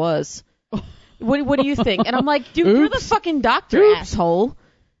medication how it was. What do you think? And I'm like, dude, you're the Oops. fucking doctor, Oops. asshole.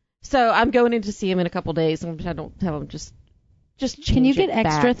 So I'm going in to see him in a couple days, and I don't tell him just change Can you get it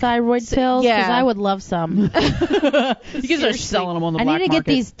extra back. thyroid pills? yeah. Because I would love some. You can start selling them on the I black need to market.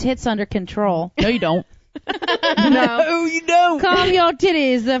 get these tits under control. No, you don't. No. you don't. Calm your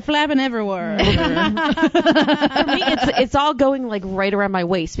titties, they're flapping everywhere. For me, it's all going like right around my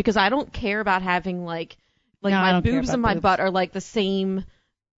waist because I don't care about having like No, I my don't care boobs about and my boobs. butt are like the same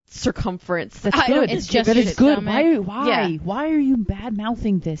circumference. That's I don't- good. It's just that your is good. stomach. Why? Yeah. Why are you bad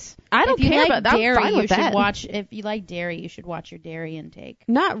mouthing this? I don't if you care like about that. dairy, I'm fine you with should that. watch. If you like dairy, you should watch your dairy intake.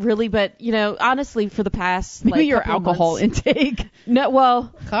 Not really, but honestly, for the past Maybe like your couple of alcohol months, intake. no,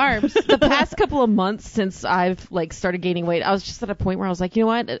 well, Carbs. the past couple of months since I've like started gaining weight, I was just at a point where I was like, you know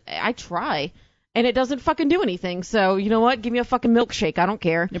what? I try, and it doesn't fucking do anything. So you know what? Give me a fucking milkshake. I don't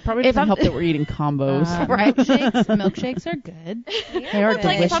care. It probably If doesn't I'm- help that we're eating combos. Right. Milkshakes are good. They are It's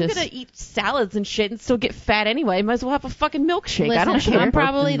like if I'm delicious. gonna eat salads and shit and still get fat anyway, might as well have a fucking milkshake. Listen, I don't care. I'm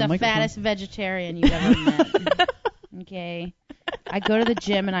probably In the the microphone. fattest vegetarian you've ever met. Okay. I go to the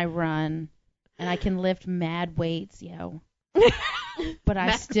gym and I run, and I can lift mad weights, yo. But I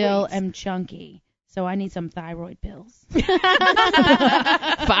Mad still weights. am chunky, so I need some thyroid pills.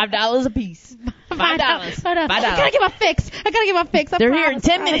 $5 a piece. $5. I gotta get my fix. I They're here in promise,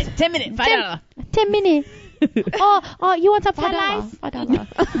 10 minutes. 10 minutes. $5. 10 minutes. Oh, you want some fly lice?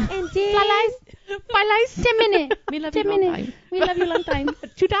 $5. And then, Fly lice? 10 minutes. We love 10 you long minutes. time. We love you long time.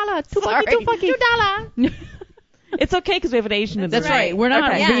 $2. Sorry. $2. It's okay because we have an Asian in the That's room. right. We're not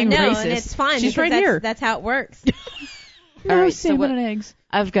Okay. yeah, being no, racist. and it's fine. She's because right here. That's how it works. No All right, so salmon what- and eggs.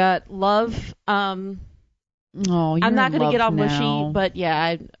 I've got love. Oh, you're I'm not in gonna get love all now. mushy, but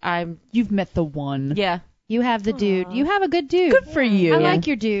yeah, I'm You've met the one. yeah. You have the dude. Aw. You have a good dude. Good for you. I like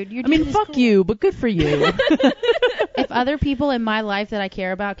your dude. Your I mean, dude is fuck cool. you, but good for you. If other people in my life that I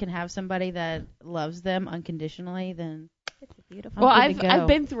care about can have somebody that loves them unconditionally, then It's beautiful. Well, I'm good to go. I've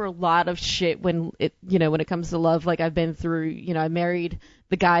been through a lot of shit when it comes to love. Like I've been through, I married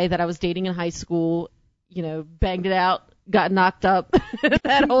the guy that I was dating in high school. Banged it out, got knocked up,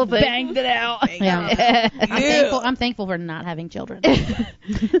 that whole thing. Banged it out. yeah. I'm thankful for not having children.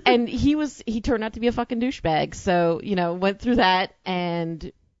 And he turned out to be a fucking douchebag. So, went through that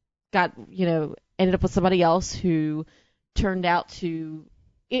and got, ended up with somebody else who turned out to,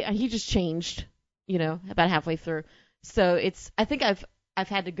 he just changed, about halfway through. So I think I've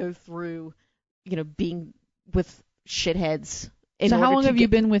had to go through, being with shitheads. So how long have you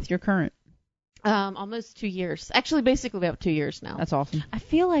been with your current? Almost 2 years. Actually, basically about 2 years now. That's awesome. I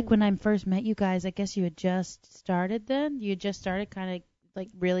feel like when I first met you guys, I guess you had just started then. You had just started kind of like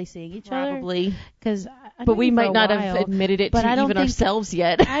really seeing each other. Probably. Because But we might not have admitted it But to I don't even think- ourselves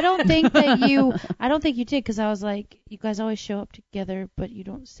yet. I don't think you did, because I was like, you guys always show up together, but you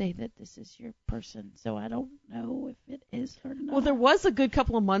don't say that this is your person, so I don't know if it is or not. Well, there was a good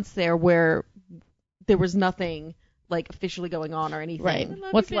couple of months there where there was nothing like officially going on or anything. Right.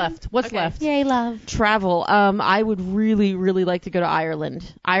 What's left? What's Okay. left? Yay, love. Travel. I would really, really like to go to Ireland.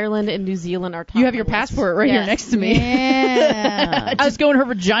 Ireland and New Zealand are top You have on your my list. passport right here Yes. next to me. Yeah. Just go in her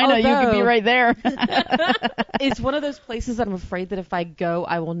vagina. You could be Although- right there. It's one of those places that I'm afraid that if I go,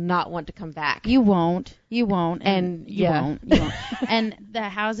 I will not want to come back. You won't. And, you yeah. won't. You won't. And the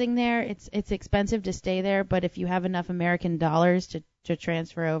housing there, it's expensive to stay there, but if you have enough American dollars to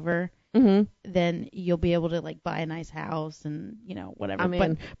transfer over, Mm-hmm. then you'll be able to like buy a nice house and whatever. I'm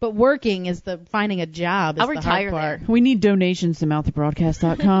in. But working is finding a job is I'll the retire hard part. We need donations to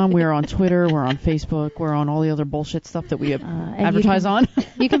mouthdebroadcast.com. We're on Twitter. We're on Facebook. We're on all the other bullshit stuff that we And advertise on.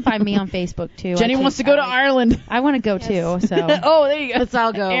 You can find me on Facebook too. Jenny wants to go to Ireland. I want to go too, so Oh, there you go. Let's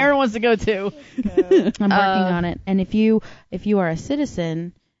all go. Aaron wants to go too. I'm working on it. And if you are a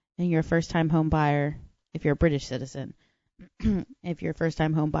citizen and you're a first-time home buyer, if you're a British citizen, if you're a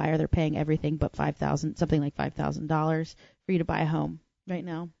first-time home buyer, they're paying everything but something like $5,000 for you to buy a home right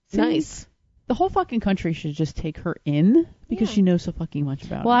now. Nice. The whole fucking country should just take her in because Yeah. she knows so fucking much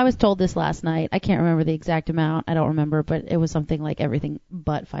about Well, it. I was told this last night. I can't remember the exact amount. I don't remember, but it was something like everything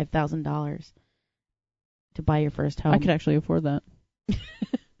but $5,000 to buy your first home. I could actually afford that. Let's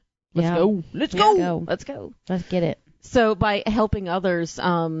Yeah. go. Let's Yeah. go. Go. Let's go. Let's get it. So by helping others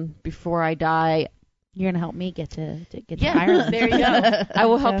before I die, You're gonna help me get to Yeah, Ireland. there you go. I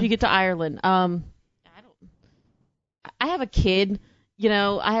will help So- you get to Ireland. I have a kid.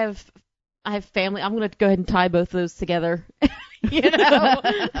 I have I have family. I'm going to go ahead and tie both of those together.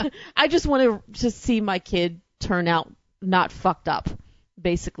 I just want to see my kid turn out not fucked up,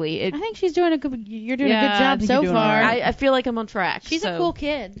 basically. I think she's doing you're doing a Yeah, good I job think so you're doing all far. right. I feel like I'm on track. She's a cool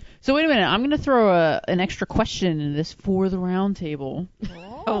kid. So wait a minute. I'm going to throw an extra question in this for the round table.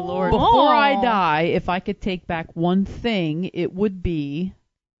 Oh, Lord. Before I die, if I could take back one thing, it would be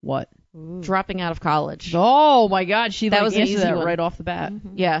what? Dropping out of college. Oh my God, she That was an answered easy that one. right off the bat.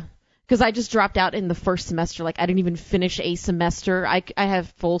 Yeah. Because I just dropped out in the first semester. Like, I didn't even finish a semester. I have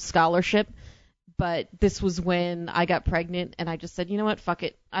full scholarship. But this was when I got pregnant, and I just said, you know what, fuck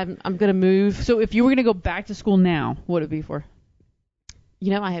it. I'm going to move. So if you were going to go back to school now, what would it be for?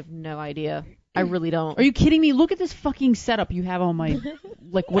 You know, I have no idea. I really don't. Are you kidding me? Look at this fucking setup you have on my,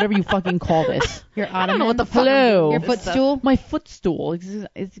 like, whatever you fucking call this. Your I don't know ottoman. what the fuck. Hello. Your This stuff. footstool. My footstool.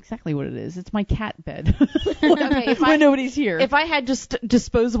 It's exactly what it is. It's my cat bed. Okay, when nobody's here. If I had just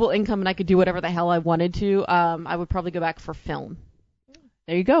disposable income and I could do whatever the hell I wanted to, I would probably go back for film.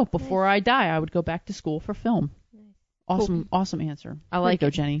 There you go. Before I die, I would go back to school for film. Awesome, awesome answer. I Way like to go,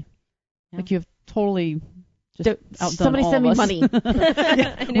 it. Jenny. Yeah. Like you have totally just outdone Somebody all send of me us.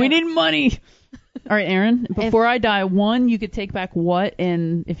 money. We need money. All right, Aaron. Before I die, one, you could take back what,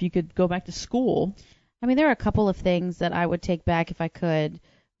 and if you could go back to school. I mean, there are a couple of things that I would take back if I could,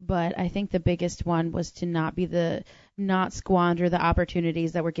 but I think the biggest one was to not squander the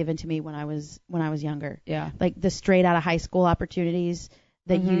opportunities that were given to me when I was younger. Yeah. Like the straight out of high school opportunities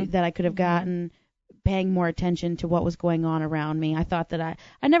that I could have gotten, paying more attention to what was going on around me. I thought that I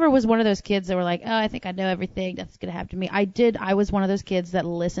never was one of those kids that were like, oh, I think I know everything, nothing's going to happen to me. I was one of those kids that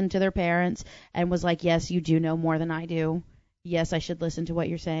listened to their parents and was like, yes, you do know more than I do. Yes, I should listen to what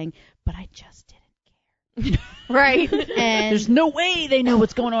you're saying, but I just didn't. Right. And There's no way they know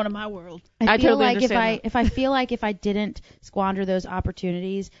what's going on in my world. I feel totally like understand if I didn't squander those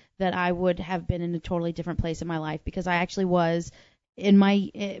opportunities, that I would have been in a totally different place in my life, because I actually was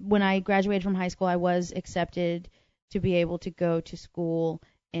when I graduated from high school, I was accepted to be able to go to school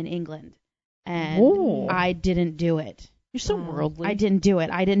in England, and Ooh. I didn't do it. You're so worldly. I didn't do it,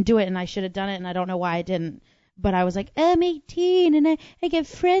 and I should have done it, and I don't know why I didn't. But I was like, I'm 18 and I get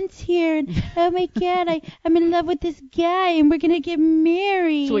friends here, and oh my God, I'm in love with this guy and we're gonna get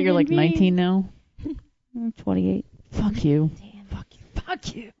married. So what, you're like 19 now? I'm 28. Fuck you. Fuck you.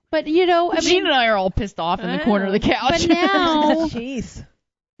 Fuck you. But you know, I Gene mean, and I are all pissed off in the corner of the couch. but now, Jeez.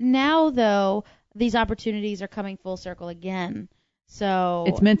 now though, these opportunities are coming full circle again. So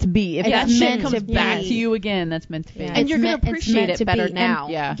it's meant to be. If It's that shit meant comes to back be. to you again, that's meant to be. Yeah. And you're going meant- to it's appreciate meant it to better be. now.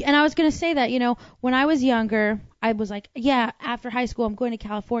 Yeah. And I was going to say that, you know, when I was younger, I was like, yeah, after high school, I'm going to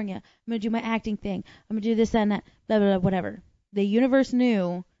California. I'm going to do my acting thing. I'm going to do this, that, and that, blah, blah, blah, whatever. The universe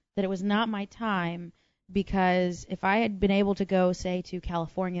knew that it was not my time, because if I had been able to go, say, to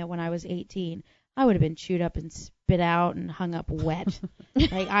California when I was 18, I would have been chewed up and spit out and hung up wet.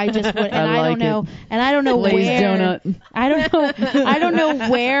 Like, I just would, and I like don't know, and I don't know Glazed where. donut. I don't know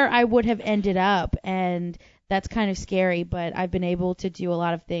where I would have ended up, and that's kind of scary, but I've been able to do a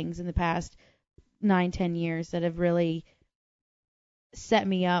lot of things in the past 9-10 years that have really set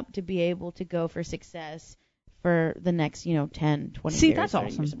me up to be able to go for success for the next, 10, 20 See, years. that's 30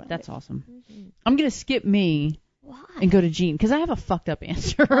 awesome. years of my That's life. awesome. I'm going to skip me Why? and go to Gene, because I have a fucked up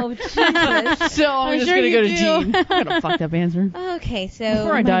answer. Oh, Jesus. So I'm just sure going to you go to do. Gene. I got a fucked up answer. Okay, so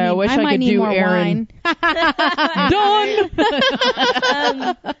Before I die, I wish I might could need do more Aaron. wine. Done!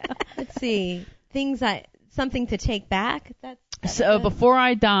 let's see. Something to take back. That's So good. before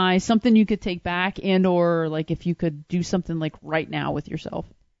I die, something you could take back, and or like if you could do something like right now with yourself.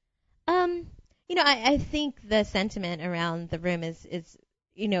 I think the sentiment around the room is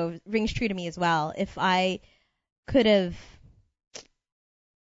rings true to me as well. If I could have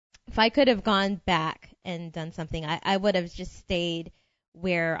gone back and done something, I would have just stayed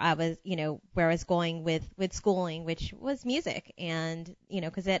where I was going with schooling, which was music, and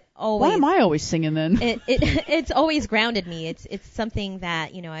because it always Why am I always singing then? it's always grounded me. It's something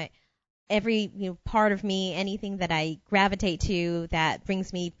that every part of me, anything that I gravitate to that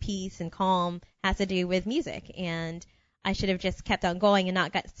brings me peace and calm has to do with music. And I should have just kept on going and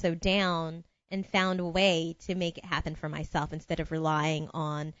not got so down and found a way to make it happen for myself instead of relying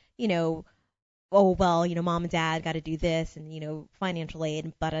on mom and dad got to do this and financial aid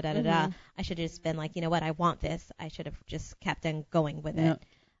and da da da da. I should have just been like, what, I want this. I should have just kept on going with Yeah. it.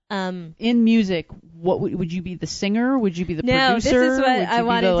 In music, what would you be, the singer? Would you be the No, this producer? is what would I you be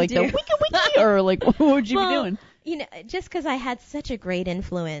wanted the, to like, do. the wiki wiki, or like what would you be Well, doing? just because I had such a great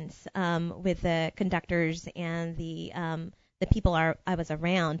influence with the conductors and the people I was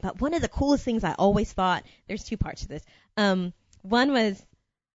around. But one of the coolest things I always thought, there's two parts to this. One was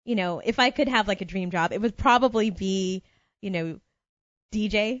you know, if I could have like a dream job, it would probably be, you know,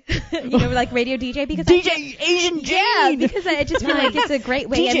 DJ, you know, like radio DJ, because DJ Asian Jane. because I just feel like it's a great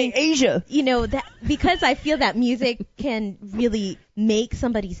way. DJ Asia. You know, that because I feel that music can really make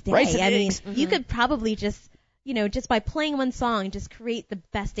somebody's day. Rice and I mean, eggs. you could probably just, you know, just by playing one song, just create the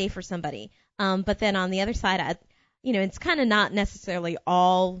best day for somebody. But then on the other side, you know, it's kind of not necessarily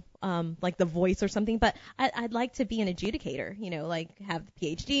all like The Voice or something, but I'd like to be an adjudicator, you know, like have the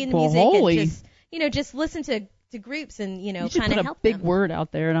PhD in the music holy. and just, you know, just listen to groups and, you know, You just kind put of a help big them. word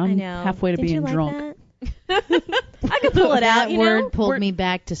out there, and I I'm know. halfway to Did being you like drunk. That? I could pull it out, That you word know. pulled me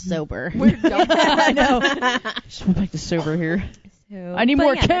back to sober. We're done. I know. Just went back to sober here. So, I need but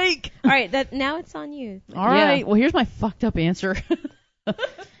more yeah, that's- cake. All right, now it's on you. All right. Well, here's my fucked up answer.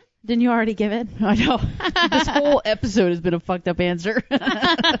 Didn't you already give it? I know. This whole episode has been a fucked up answer.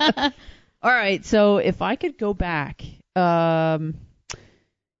 All right. So if I could go back,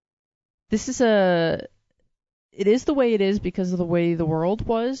 this is it is the way it is because of the way the world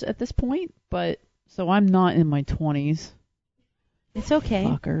was at this point. But so I'm not in my 20s. It's okay.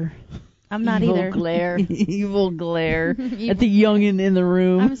 Fucker. I'm not Evil either. glare. Evil glare at the youngin' in the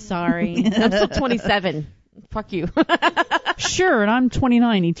room. I'm sorry. I'm still 27. Fuck you. Sure, and I'm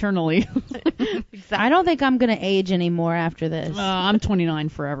 29 eternally. I don't think I'm gonna age anymore after this. I'm 29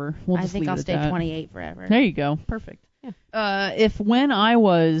 forever. We'll I just think leave I'll it at stay that. 28 forever. There you go. Perfect. Yeah. If when I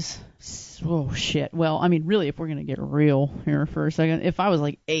was, oh shit. Well, I mean, really, if we're gonna get real here for a second, if I was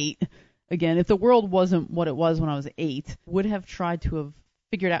like 8, again, if the world wasn't what it was when I was 8, would have tried to have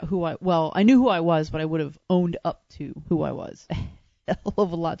figured out I knew who I was, but I would have owned up to who I was a hell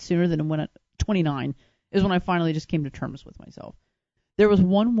of a lot sooner than when at 29 is when I finally just came to terms with myself. There was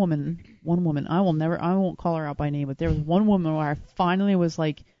one woman, I won't call her out by name, but there was one woman where I finally was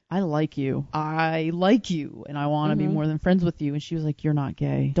like, I like you, and I want to be more than friends with you. And she was like, you're not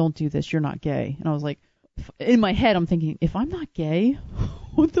gay. Don't do this. You're not gay. And I was like, in my head, I'm thinking, if I'm not gay,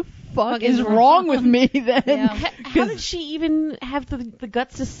 what the fuck is wrong with me then? Yeah. How did she even have the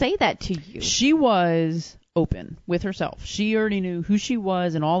guts to say that to you? She was open with herself. She already knew who she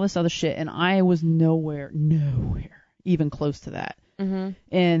was and all this other shit, and I was nowhere even close to that. Mm-hmm.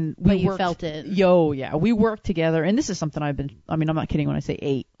 And But we you worked, felt it. yeah, we worked together, and this is something I'm not kidding when I say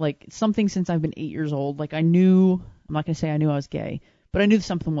 8. Like, something since I've been 8 years old. Like, I'm not going to say I knew I was gay, but I knew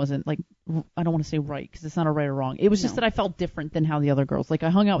something wasn't, like, I don't want to say right, because it's not a right or wrong. It was just that I felt different than how the other girls, like,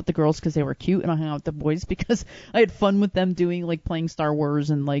 I hung out with the girls because they were cute, and I hung out with the boys because I had fun with them doing, like, playing Star Wars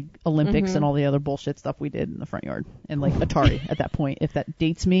and, like, Olympics and all the other bullshit stuff we did in the front yard, and, like, Atari at that point. If that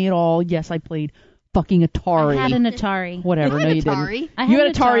dates me at all, yes, I played fucking Atari. I had an Atari. Whatever, no you Atari? didn't. I You had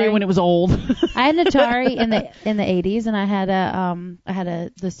an Atari when it was old. I had an Atari in the 80s, and I had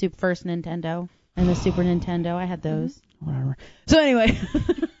the first Nintendo and the Super Nintendo. I had those. Whatever. So anyway.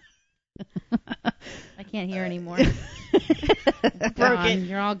 I can't hear anymore. It's broken.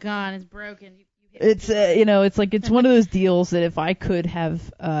 You're all gone. It's broken. It's it's like it's one of those deals that if I could have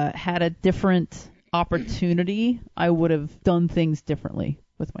had a different opportunity, I would have done things differently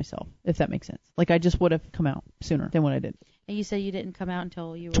with myself, if that makes sense. Like I just would have come out sooner than what I did. And you said you didn't come out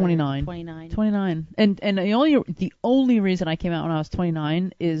until you were 29. 29. And the only reason I came out when I was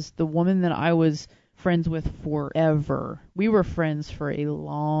 29 is the woman that I was friends with forever. We were friends for a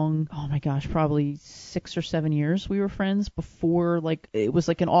long, oh my gosh, probably 6 or 7 years. We were friends before, like, it was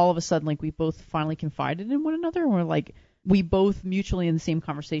like, and all of a sudden, like, we both finally confided in one another. And we're like, we both mutually in the same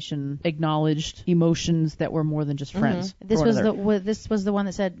conversation acknowledged emotions that were more than just friends. This was the one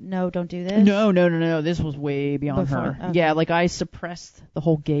that said no, don't do this. No. This was way beyond Before, her. okay. Yeah, like I suppressed the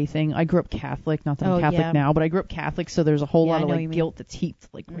whole gay thing. I grew up Catholic, not that I'm Oh, Catholic yeah. now, but I grew up Catholic, so there's a whole Yeah, lot I of know what like you mean. guilt that's heaped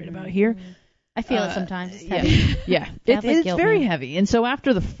like right about here. I feel it sometimes. It's Yeah, heavy. yeah. Catholic It's guilt, very man. heavy. And so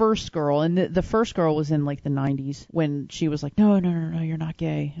after the first girl, and the first girl was in like the 90s when she was like, no, you're not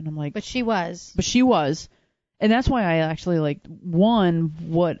gay, and I'm like, But she was. but she was. And that's why I actually like I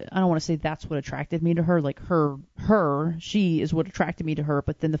don't want to say that's what attracted me to her. Like she is what attracted me to her.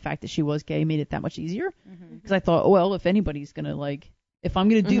 But then the fact that she was gay made it that much easier. Because I thought, well, if anybody's going to if I'm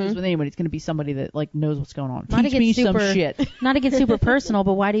going to do this with anybody, it's going to be somebody that like knows what's going on. Not to Teach get me super- some shit. Not to get super personal,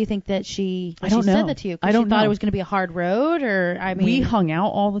 but why do you think that she I don't she know. said that to you? 'Cause I don't she thought know. it was going to be a hard road, or I mean, We hung out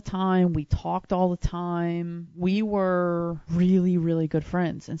all the time. We talked all the time. We were really, really good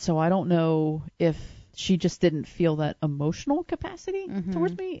friends. And so I don't know if she just didn't feel that emotional capacity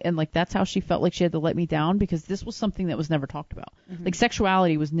towards me. And like that's how she felt like she had to let me down, because this was something that was never talked about. Like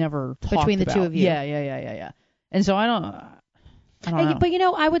sexuality was never talked Between the about. two of you. Yeah. And so I don't know. But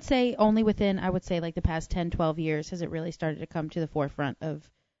I would say only within, like the past 10, 12 years has it really started to come to the forefront of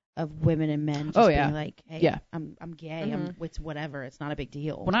of women and men just Oh, yeah. being like, hey, Yeah. I'm gay. Mm-hmm. It's whatever. It's not a big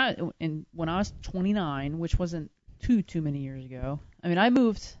deal. When I was 29, which wasn't too many years ago. I mean, I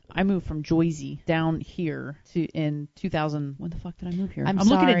moved from Jersey down here in 2000. When the fuck did I move here? I'm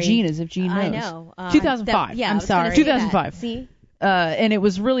looking at sorry. Gene as if Gene knows. I know. 2005. Yeah, I'm I was gonna sorry. say that. 2005. See? And it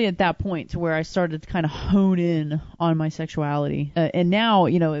was really at that point to where I started to kind of hone in on my sexuality. And now,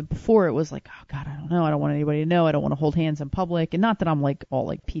 before it was like, oh God, I don't know. I don't want anybody to know. I don't want to hold hands in public. And not that I'm like all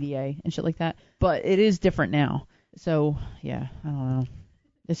like PDA and shit like that, but it is different now. So yeah, I don't know.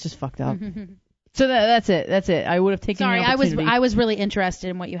 It's just fucked up. So that's it. I would have taken Sorry, the I opportunity. was really interested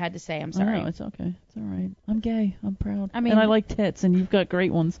in what you had to say. I'm sorry. Oh, it's okay. It's all right. I'm gay. I'm proud. I mean- and I like tits, and you've got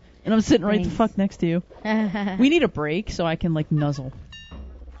great ones. And I'm sitting right the Thanks. fuck next to you. We need a break so I can like nuzzle.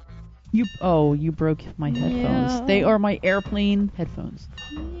 You broke my headphones. Yeah. They are my airplane headphones.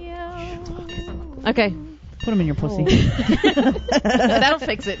 Okay. Put them in your pussy. That'll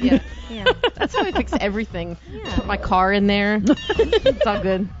fix it. Yeah. Yeah. That's how I fix everything. Yeah. Put my car in there. It's all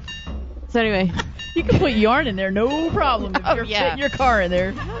good. So anyway. You can put yarn in there, no problem. If you're fitting your car in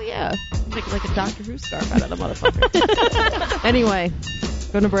there. Hell yeah. Make like a Doctor Who scarf out of the motherfucker. Anyway.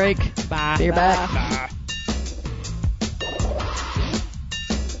 Going to break. Bye. See you back.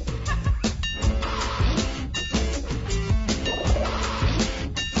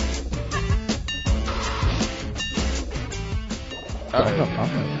 I'm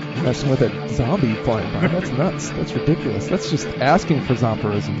not messing with a zombie flying by. That's nuts. That's ridiculous. That's just asking for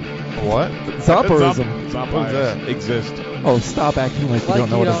zomperism. What? Zomperism. What does that exist? Oh, stop acting like you don't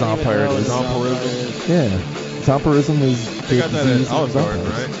know what a zompire is. Zomperism? Yeah. Zomperism is They got that at disease of Olive Garden,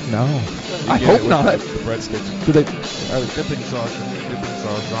 zompers. right? No. You I get hope it with not. The breadsticks. Do they? Dipping sauce,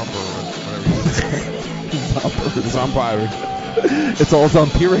 zomper, whatever. Zomperism. Zompire. It's all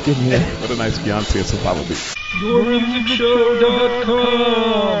zompiric in here. What a nice Beyonce syllable.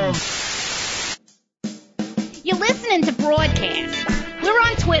 You're listening to Broadcast. We're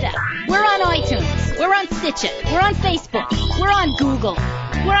on Twitter. We're on iTunes. We're on Stitcher. We're on Facebook. We're on Google.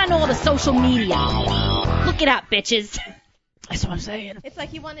 We're on all the social media. Look it up, bitches. That's what I'm saying. It's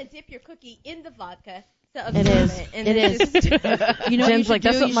like you want to dip your cookie in the vodka to It absorb is. it. And It then is. just- You know what Jen's you like,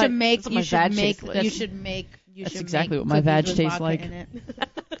 should that's do? what You my- should make. that's what my You should vag make. tastes like. You should make. You That's should exactly make what my vag cookies with tastes vodka like. in it.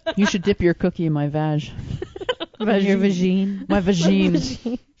 You should dip your cookie in my vag. Your vagine. My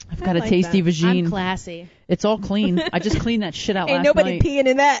vagine. I've got a like tasty that. vagine. I'm classy. It's all clean. I just cleaned that shit out Ain't last nobody night. peeing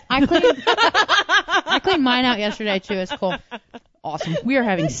in that. I cleaned mine out yesterday too. It's cool. Awesome. We are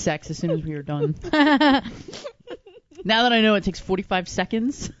having sex as soon as we are done. Now that I know it takes 45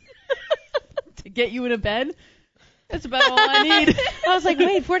 seconds to get you in a bed, that's about all I need. I was like,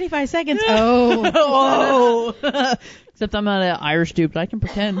 wait, 45 seconds. Oh. Oh. Except I'm not an Irish dude, but I can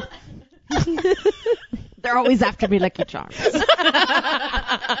pretend. They're always after me like your charms.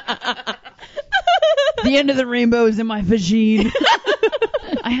 The end of the rainbow is in my vagine.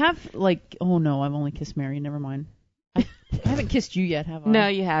 I have, oh no, I've only kissed Mary. Never mind. I haven't kissed you yet, have I? No,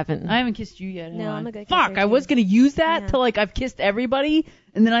 you haven't. I haven't kissed you yet. No, have I? I'm a good Fuck, kisser, I was too. going to use that Yeah. to, I've kissed everybody,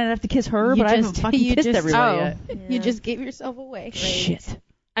 and then I'd have to kiss her, You but I haven't just- fucking you kissed just- everybody oh. yet. You just gave yourself away. Shit.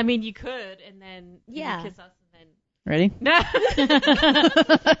 I mean, you could, and then Yeah. kiss us, and Ready? then.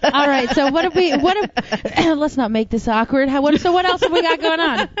 All right. So let's not make this awkward. So what else have we got going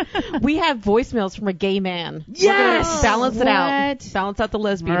on? We have voicemails from a gay man. Yes! We're gonna balance it out. What? Balance out the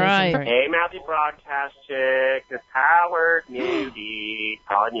lesbianism. All right. Hey, Mouthy Broadcast Chick. It's Howard Nudie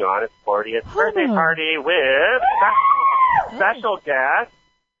calling you on his 40th birthday party with special guest.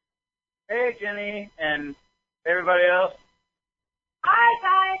 Hey, Jenny, and everybody else. Hi,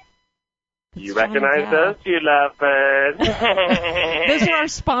 guys. You recognize those two lovebirds. Those are our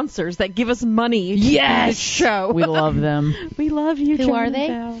sponsors that give us money. To Yes! do this show. We love them. We love you. Who John are and they?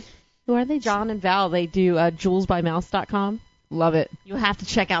 Val. Who are they? John and Val. They do jewelsbymouse.com. Love it. You'll have to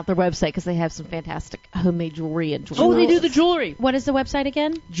check out their website because they have some fantastic homemade jewelry and jewelry. Oh, they do the jewelry. What is the website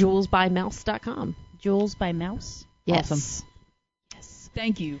again? Jewelsbymouse.com. Jewels by Mouse. Yes. Awesome.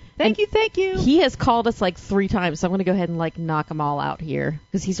 Thank you. Thank you. He has called us 3 times, so I'm going to go ahead and knock them all out here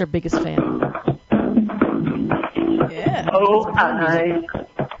because he's our biggest fan. Yeah. Oh, hi.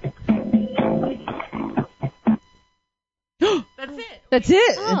 That's it. That's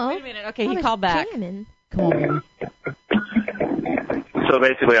it. Oh. Wait a minute. Okay, he called back. Jamming. Come on, baby. So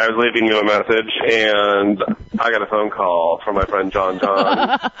basically, I was leaving you a message, and I got a phone call from my friend John.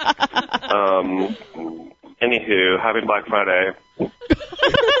 Anywho, happy Black Friday.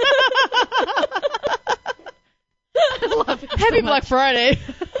 Happy Black Friday.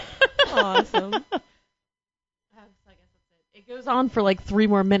 Awesome. It goes on for 3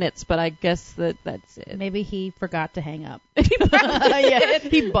 more minutes, but I guess that's it. Maybe he forgot to hang up. Maybe Yeah,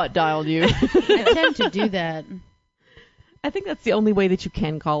 he butt dialed you. I tend to do that. I think that's the only way that you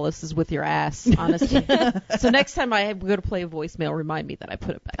can call us is with your ass, honestly. So next time I go to play a voicemail, remind me that I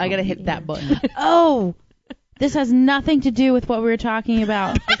put it back. I gotta hit that button. Oh, this has nothing to do with what we were talking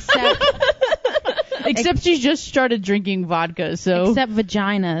about, Except she just started drinking vodka, so. except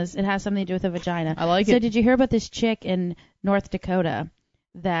vaginas. It has something to do with a vagina. I like So it. did you hear about this chick in North Dakota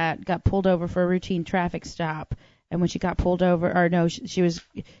that got pulled over for a routine traffic stop? And when she got pulled over, or no, she was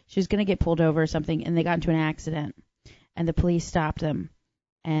going to get pulled over or something, and they got into an accident. And the police stopped them.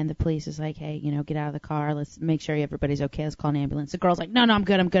 And the police is like, hey, get out of the car. Let's make sure everybody's okay. Let's call an ambulance. The girl's like, no, I'm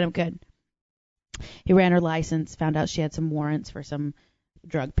good. He ran her license, found out she had some warrants for some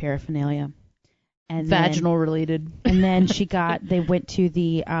drug paraphernalia. And Vaginal related. And then they went to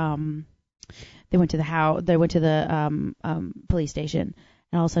the police station.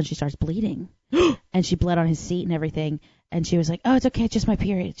 And all of a sudden she starts bleeding. And she bled on his seat and everything. And she was like, oh, it's okay. It's just my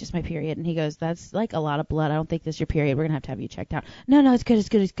period. And he goes, that's like a lot of blood. I don't think this is your period. We're going to have you checked out. No, it's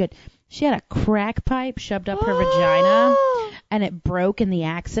good. She had a crack pipe shoved up her vagina, and it broke in the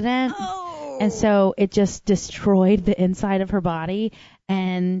accident. And so it just destroyed the inside of her body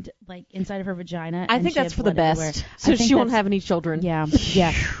and like inside of her vagina. I and think she that's had for the blood best, everywhere. so I think she won't that's- have any children. Yeah.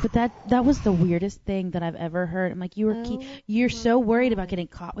 But that was the weirdest thing that I've ever heard. I'm like, you're so worried about getting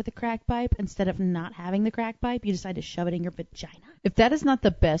caught with a crack pipe instead of not having the crack pipe, you decide to shove it in your vagina. If that is not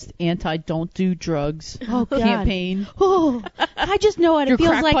the best anti-don't do drugs God. campaign. Oh, I just know what Your it feels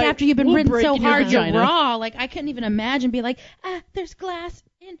crack like pipe after you've been will ridden break so in your hard you're vagina. raw. Like, I couldn't even imagine being like, there's glass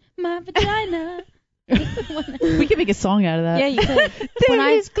in my vagina. We could make a song out of that. Yeah, you could.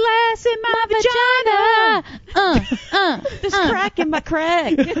 There's glass in my vagina. There's crack in my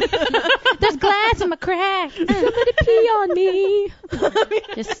crack. There's glass in my crack. Somebody pee on me.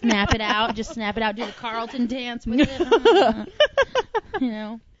 Just snap it out. Do the Carlton dance with it.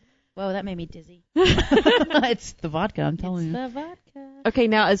 Whoa, that made me dizzy. It's the vodka, I'm telling you. The vodka. Okay,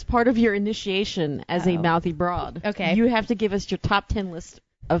 now as part of your initiation as a mouthy broad, Okay. you have to give us your top 10 list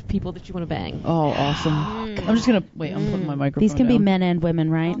of people that you want to bang. Oh, awesome. I'm just going to, wait, I'm putting my microphone These can be down. men and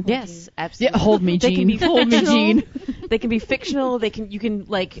women, right? Yes, Yeah, absolutely. hold me, They can Gene. be Hold me, fictional. Gene. They can be fictional. You can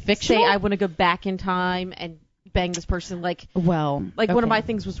Fictional? say I want to go back in time and bang this person. Like Well, one of okay. my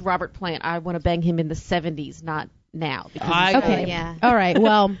things was Robert Plant. I want to bang him in the 70s, not now. Because Okay. Yeah. All right.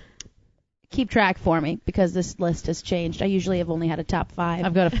 Well, keep track for me because this list has changed. I usually have only had a top 5.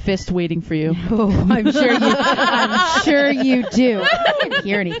 I've got a fist waiting for you. Oh, I'm sure you do. I can't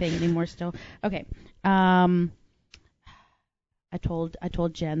hear anything anymore still. Okay. I told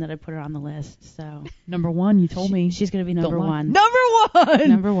Jen that I put her on the list, so Number 1, you told me. she's going to be number Don't lie. 1. Number 1!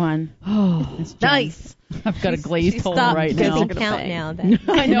 Number 1. Oh, It's Jen. nice. I've got a glazed hole Stop. right Doesn't now. count now. That.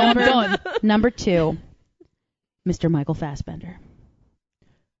 I know, I'm done. Number 2, Mr. Michael Fassbender.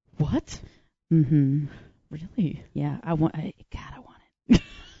 What? Mm-hmm. Really? Yeah, I want it. God,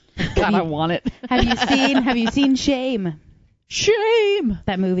 I want it. Have you seen Shame? Shame!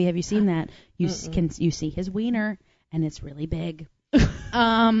 That movie, have you seen that? You see his wiener, and it's really big.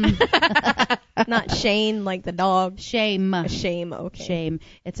 Not Shane like the dog. Shame. Shame. Okay. Shame.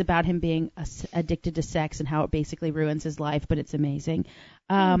 It's about him being addicted to sex and how it basically ruins his life, but it's amazing.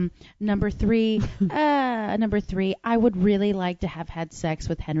 Number 3, I would really like to have had sex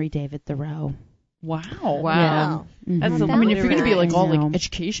with Henry David Thoreau. Wow. Wow. That's Mhm. a I mean, if you're going to be like all I know. like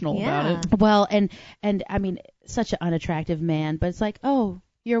educational Yeah. about it. Well, and I mean, such an unattractive man, but it's like, oh,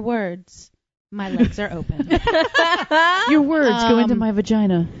 your words. My legs are open. Your words go into Um, my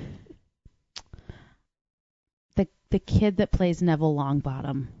vagina. The kid that plays Neville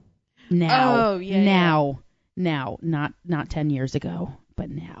Longbottom. Now. Oh, yeah, Now. Not 10 years ago, but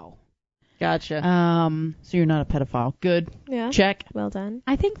now. Gotcha. So you're not a pedophile. Good. Yeah. Check. Well done.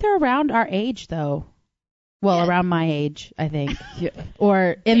 I think they're around our age, though. Well, Yeah. around my age, I think. Yeah.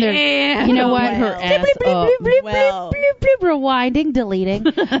 Or in their, you know what? Her ass up. Well. Rewinding, deleting.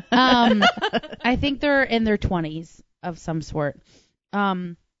 I think they're in their 20s of some sort.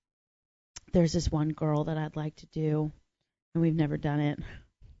 There's this one girl that I'd like to do, and we've never done it.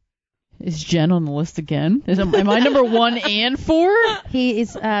 Is Jen on the list again? Am I number 1 and 4? He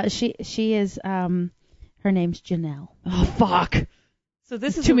is. She is. Her name's Janelle. Oh, fuck. So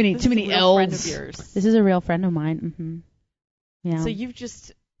this is Too many a real friend L's. of yours. This is a real friend of mine. Yeah. So you've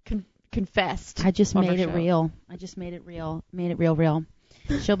just confessed. I just on our made it show. real. I just made it real. Made it real.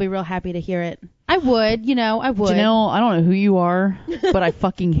 She'll be real happy to hear it. I would. I would. Janelle, I don't know who you are, but I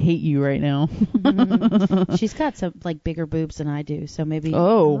fucking hate you right now. She's got some bigger boobs than I do, so maybe.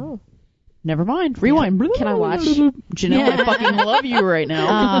 Oh. Never mind. Rewind. Can I watch? Janelle, I fucking love you right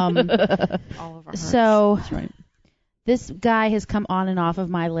now. All of our hearts. So That's right. this guy has come on and off of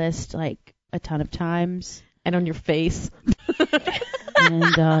my list like a ton of times. And on your face.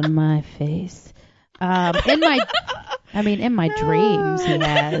 And on my face. In my dreams he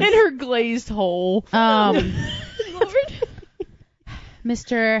has. In her glazed hole.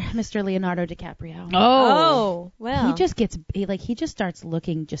 Mr. Leonardo DiCaprio. Oh, well. He just starts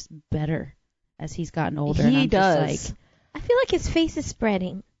looking just better as he's gotten older. He and I'm does. Just like, I feel like his face is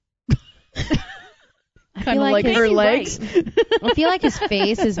spreading. I Kind feel of like his, her legs. I feel like his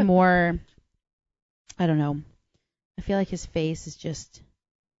face is more. I don't know. I feel like his face is just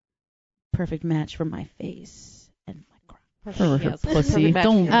perfect match for my face and my crotch. For her Yes. pussy.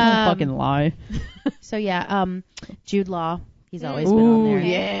 Don't fucking lie. So yeah, Jude Law. He's always been on there.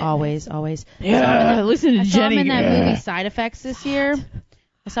 yeah. Always. Yeah, listen to I saw Jenny. him in that movie Side Effects this year.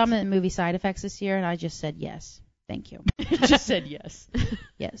 And I just said yes. Thank you. Just said yes.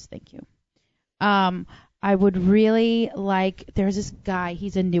 Yes, thank you. I would really like. There's this guy.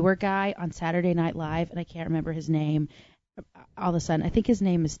 He's a newer guy on Saturday Night Live, and I can't remember his name. All of a sudden, I think his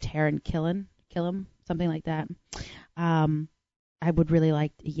name is Taron Killam, something like that. I would really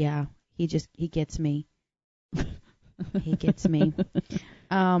like. Yeah, he gets me. He gets me.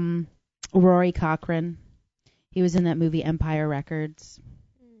 Rory Cochrane. He was in that movie Empire Records.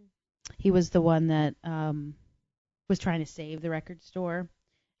 He was the one that was trying to save the record store.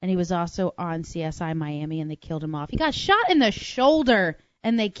 And he was also on CSI Miami, and they killed him off. He got shot in the shoulder,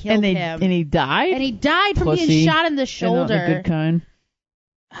 and they killed him. And he died? And he died from Pussy. being shot in the And shoulder. not the good kind.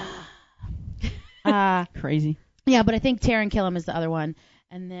 Crazy. Yeah, but I think Taron Killam is the other one.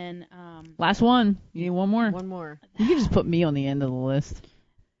 And then Last one. You need one more? One more. You can just put me on the end of the list.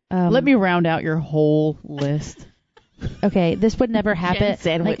 let Let me round out your whole list. Okay, this would never happen.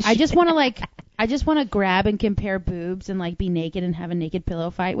 sandwich. Like, I just want to grab and compare boobs and like be naked and have a naked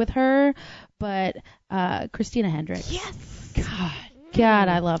pillow fight with her. But Christina Hendricks. Yes. God,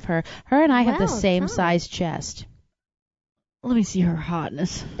 I love her. Her and I have the Well same done. size chest. Let me see her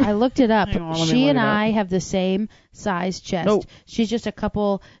hotness. I looked it up. Hang on, let me She look and it up. I have the same size chest. Nope. She's just a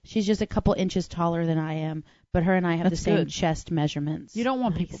couple inches taller than I am, but her and I have That's the same good. chest measurements. You don't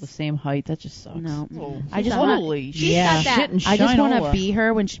want people the same height. That just sucks. No. Oh, I just want holy She's shit got that. and I just want shinola. to be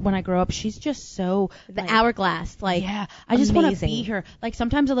her when I grow up. She's just so The like, hourglass, like, yeah. I just want to amazing. be her. Like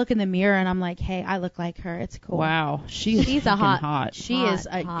sometimes I look in the mirror and I'm like, hey, I look like her. It's cool. Wow, she's She's a fucking hot- hot. She Hot, is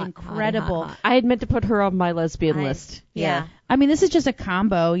hot, incredible. hot. I had meant to put her on my lesbian I- list. Yeah. I mean, this is just a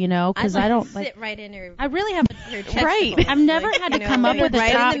combo, you know, because I don't sit like. right in her. I really have. her testicles. Right. I've never had to come up with a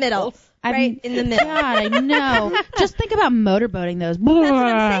right top. in the middle. I've- Right in the middle. God, I know. Just think about motorboating those. That's what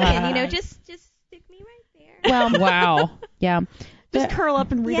I'm saying. You know, just stick me right there. Well, Wow. yeah. Just curl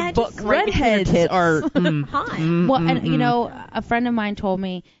up and read Yeah, a book. just- Right between your Redheads tits. are. Hot. Well, and you know, a friend of mine told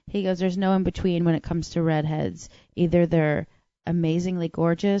me, he goes, "There's no in between when it comes to redheads. Either they're amazingly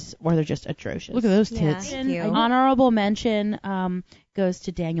gorgeous or they're just atrocious." Look at those Yeah. tits. Thank you. Honorable mention goes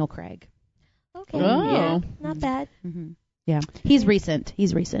to Daniel Craig. Okay. Oh. Yeah, not bad. Yeah, he's recent.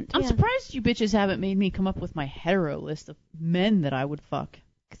 I'm Yeah. surprised you bitches haven't made me come up with my hetero list of men that I would fuck.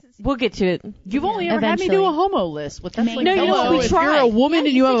 We'll get to it. You've only ever had me do Eventually. a homo list. What that's No, like, you know hello, what, we if you're tried. a woman Yeah,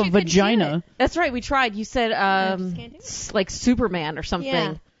 and you you said have a you couldn't do vagina. That's right. We tried. You said just can't do it? like Superman or something.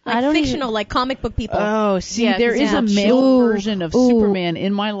 Yeah. I Like don't fictional, like comic book people. Oh, see, Yeah, there is yeah. a male Ooh, version of ooh, Superman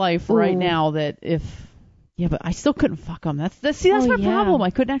in my life right ooh. now that yeah, but I still couldn't fuck them. That's my yeah. problem. I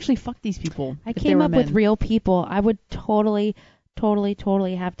couldn't actually fuck these people. I if they came were up with men. real people. I would totally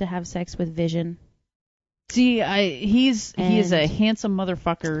have to have sex with Vision. See, he is a And- handsome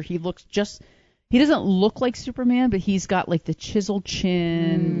motherfucker. He doesn't look like Superman, but he's got like the chiseled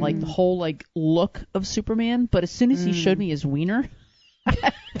chin, like the whole like look of Superman. But as soon as he showed me his wiener,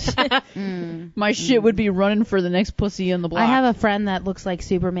 my shit would be running for the next pussy in the block. I have a friend that looks like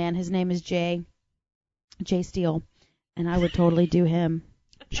Superman. His name is Jay Steele, and I would totally do him.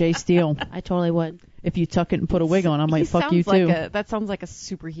 Jay Steele. I totally would. If you tuck it and put a wig on, I might He fuck sounds you like too. that sounds like a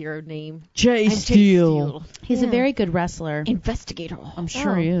superhero name. Jay I'm Steele. He's a very good wrestler. Investigator. I'm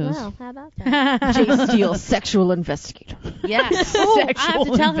sure he is. Well, how about that? Jay Steele, sexual investigator. Yes. Oh, I have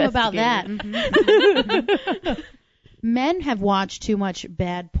to tell him about that. Mhm. Men have watched too much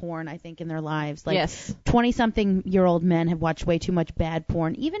bad porn, I think, in their lives. Like Yes. 20-something-year-old men have watched way too much bad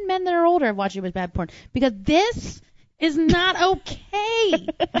porn. Even men that are older have watched too much bad porn. Because this is not okay.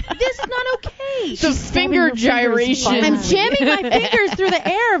 This is not okay. The finger gyration. I'm jamming my fingers through the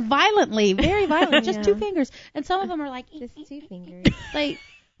air violently, very violently, just two fingers. And some of them are like, Just two fingers. like,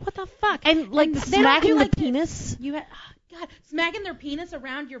 what the fuck? And like they don't smacking do the like this. penis. You had, God, smacking their penis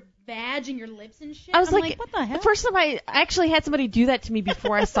around your vag and your lips and shit. I was I'm like, what the hell? the first time I actually had somebody do that to me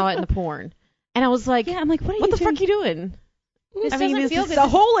before I saw it in the porn. And I was like, Yeah, I'm like, what are what you the doing? fuck you doing? This I mean, doesn't this feel is good. The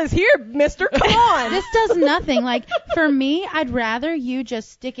hole is here, mister. Come on. This does nothing. Like, for me, I'd rather you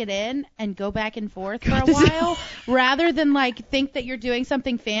just stick it in and go back and forth for a while rather than, like, think that you're doing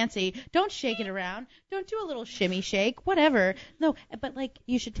something fancy. Don't shake it around. Don't do a little shimmy shake, whatever. No, but, like,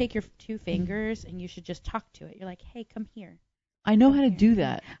 you should take your 2 fingers and you should just talk to it. You're like, hey, come here. I know how to do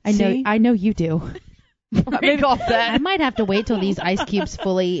that. I know you do. Break off that. I might have to wait till these ice cubes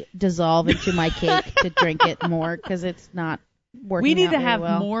fully dissolve into my cake to drink it more because it's not working We need out to very have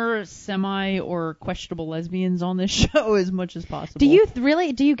well. more semi or questionable lesbians on this show as much as possible. Do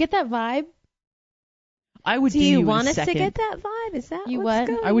you get that vibe? I would Do do you in want a us to second. get that vibe? Is that You what's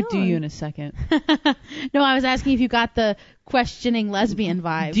what? going I would do on? you in a second. No, I was asking if you got the questioning lesbian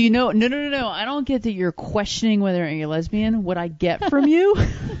vibe. Do you know? No. I don't get that you're questioning whether you're lesbian. What I get from you,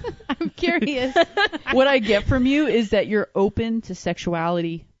 I'm curious. what I get from you is that you're open to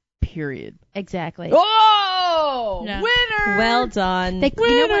sexuality. Period. Exactly. Oh, No. winner! Well done. You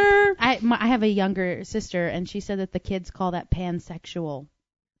know what? I have a younger sister, and she said that the kids call that pansexual.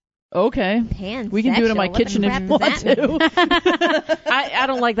 Okay. We can do it in my Pansexual. What the kitchen if crap you does want that to. I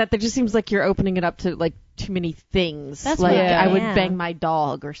don't like that. That just seems like you're opening it up to like too many things. That's like what I would Yeah. bang my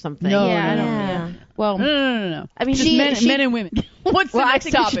dog or something. No, Yeah, no, no, Yeah. Well, no. I mean, Just men and women. What's well, the I next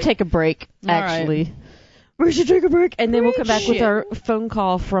think we topic? should take a break. All right. Actually, we should take a break, and then we'll come back with Shit. our phone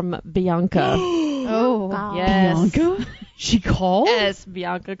call from Bianca. oh, Yes. Bianca? She called? Yes,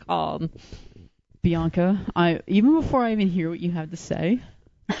 Bianca called. Bianca, even before I even hear what you have to say,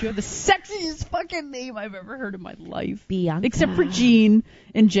 you have the sexiest fucking name I've ever heard in my life. Bianca. Except for Jean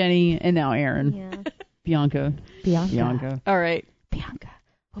and Jenny and now Aaron. Yeah. Bianca. Bianca. All right, Bianca.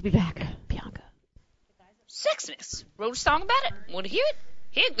 we'll be back. Bianca. Sexiness. Wrote a song about it. Want to hear it?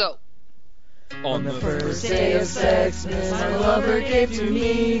 Here it go. On the first day of Sexmas, my lover gave to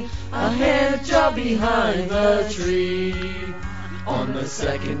me a hand job behind the tree. On the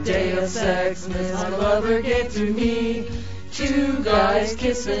second day of Sexmas, my lover gave to me 2 guys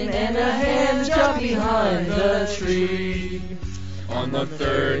kissing and a hand job behind the tree. On the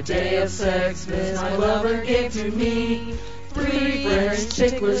third day of Sexmas, my lover gave to me 3 French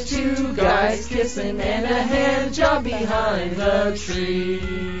ticklers, 2 guys kissing and a hand job behind the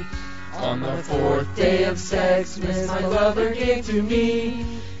tree. On the 4th day of Sexmas, my lover gave to me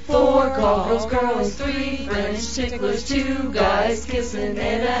 4 call girls, 3 French ticklers, 2 guys kissing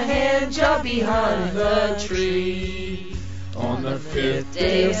and a hand job behind the tree. On the 5th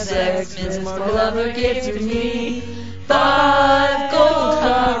day of Sexmas, my lover gave to me 5 gold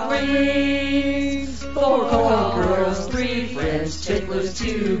cock rings, 4 call girls, 3 French ticklers,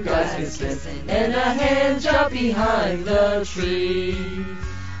 2 guys kissing and a hand job behind the tree.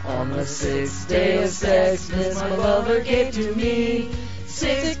 On the 6th day of Sexmas, my lover gave to me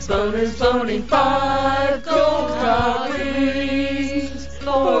 6 boners boning, 5 gold cock rings, 4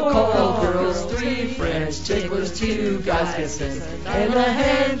 call girls, 3 French ticklers, 2 guys kissing, and a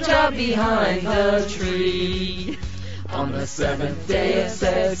hand job behind the tree. On the 7th day of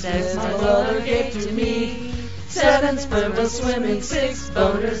Sexmas, my lover gave to me 7 sperma swimming, 6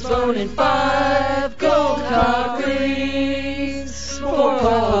 boners boning, 5 gold cock rings, 4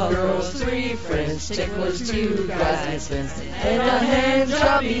 call girls, 3 French ticklers, 2 guys kissing, and a hand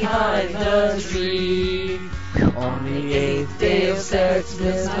job behind the tree. On the 8th day of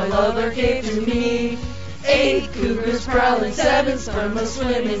Sexmas, my lover gave to me 8 cougars prowling, 7 sperma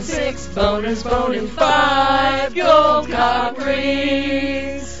swimming, 6 boners boning, 5 gold cock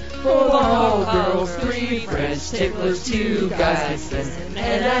rings, 4 call girls, 3 French ticklers, 2 guys kissing,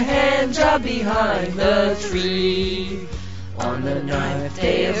 and a hand job behind the tree. On the 9th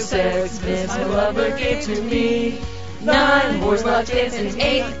day of Sexmas, my lover gave to me 9 horse lap dancing,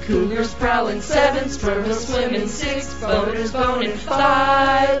 8 cougars prowling, 7 sperma swimming, 6 boners boning,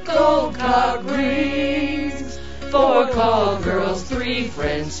 5 gold cock rings, 4 call girls, 3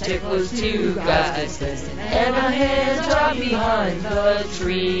 French ticklers, 2 guys kissing, and a hand job behind the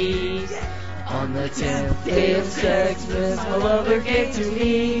tree. On the 10th day of Sexmas, my lover gave to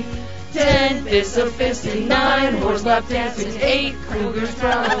me 10 fists of fisting, 9 horse lap dancing, 8 cougars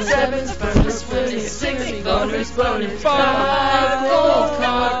prowling, 7 sperma swimming, 6 boners boning, 5 gold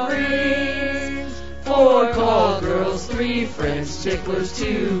cock rings, 4 call girls, 3 French ticklers,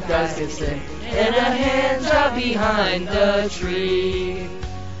 2 guys kissing, and a hand job behind the tree.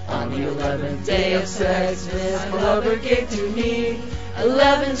 On the 11th day of Sexmas, my lover gave to me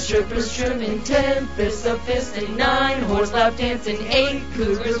 11 strippers trimming, 10 fists of fisting, 9 horse lap dancing, 8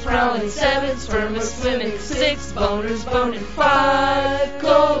 cougars prowling, 7 sperma swimming, 6 boners boning, 5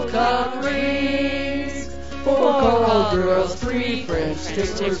 gold cock rings, 4 call girls, 3 French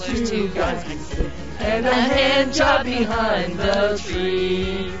ticklers, 2 guys can sing, and a hand job behind the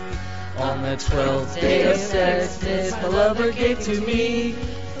tree. On the 12th day of Sexmas, my lover gave to me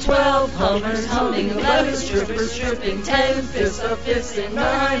 12 hummers humming, 11 strippers stripping, 10 fists of fisting,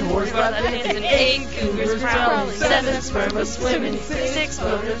 9 whores by the dancing, 8 cougars prowling, 7 sperma swimming, 6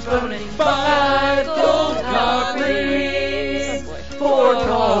 boners boning, 5 gold cock rings, 4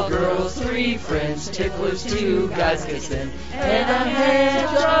 call girls, 3 French ticklers, 2 guys kissing, and a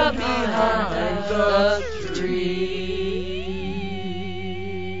hand job behind the tree.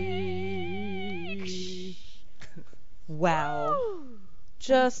 Wow.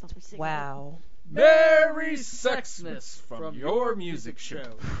 Just wow. Merry Sexmas from your music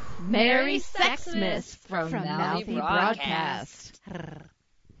show. Merry Sexmas from Mouthy Broadcast.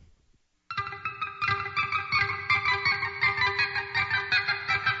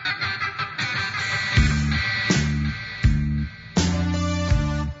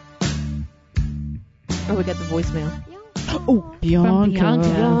 Oh, we got the voicemail. Oh, Bianca.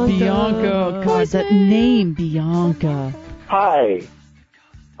 Bianca. God, that name, Bianca. Hi.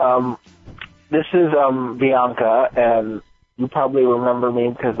 This is Bianca, and you probably remember me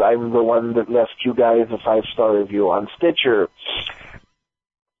because I'm the one that left you guys a 5-star review on Stitcher.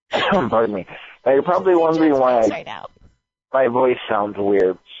 Pardon me. Now you're probably wondering why my voice sounds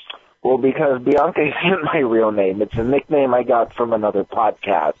weird. Well, because Bianca isn't my real name. It's a nickname I got from another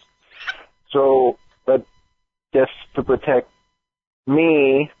podcast. So, but just to protect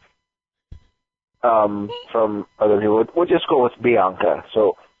me from other people, we'll just go with Bianca.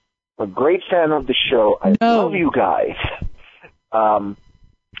 So, I'm a great fan of the show. I love you guys.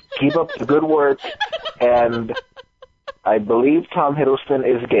 Keep up the good work, and I believe Tom Hiddleston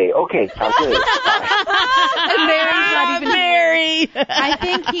is gay. Okay, talk to you later. And Mary's not even Mary. I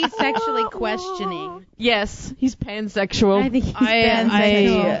think he's sexually questioning. Yes, he's pansexual. I think he's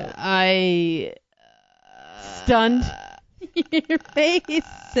pansexual. I stunned. Your face.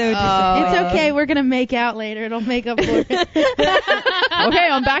 So disappointed. It's okay. We're gonna make out later. It'll make up for it. Okay,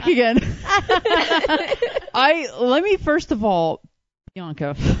 I'm back again. Let me first of all,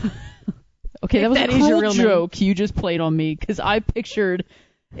 Bianca. Okay, that was a cruel joke you just played on me because I pictured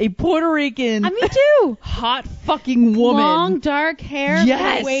a Puerto Rican, me too, hot fucking woman, long dark hair,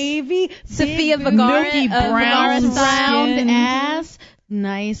 yes, wavy, Sofia big, Vergara, milky brown round skin. ass,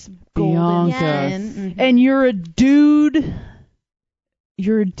 nice golden Bianca. skin. Mm-hmm. And you're a dude.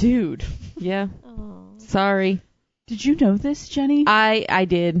 You're a dude. Yeah. Sorry. Did you know this, Jenny? I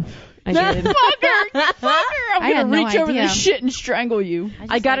did. I did. Fucker! I'm I gonna had no reach over idea. this shit and strangle you.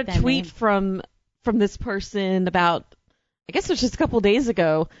 I got a tweet from this person about, I guess it was just a couple days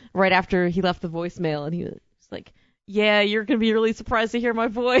ago, right after he left the voicemail, and he was like, "Yeah, you're gonna be really surprised to hear my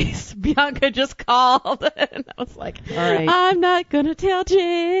voice. Bianca just called," and I was like, "All right, I'm not gonna tell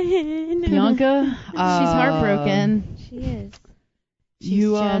Jen." Bianca, she's heartbroken. She is.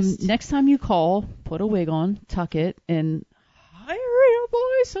 You next time you call, put a wig on, tuck it, and higher your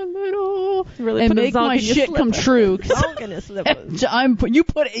voice a little, really and put a make zonk my in your shit come true. Zonk in his slippers. You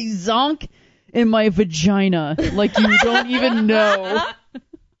put a zonk in my vagina like you don't even know.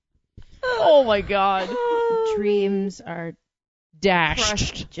 Oh my God. Dreams are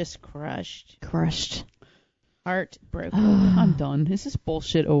dashed. Just crushed. Crushed. Heartbroken. I'm done. Is this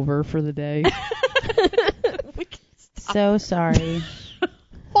bullshit over for the day? So sorry.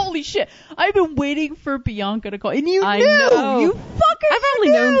 Holy shit. I've been waiting for Bianca to call. And you I knew. know. You fucker I've only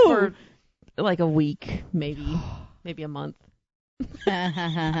knew. known for like a week, maybe a month.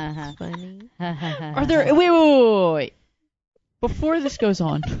 Funny. Are there... Wait. Before this goes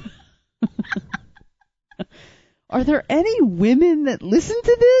on... Are there any women that listen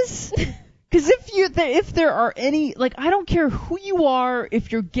to this? Because if there are any... Like, I don't care who you are,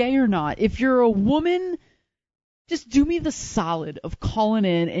 if you're gay or not. If you're a woman... Just do me the solid of calling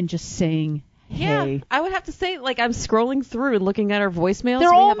in and just saying, hey. Yeah, I would have to say, like, I'm scrolling through and looking at our voicemails.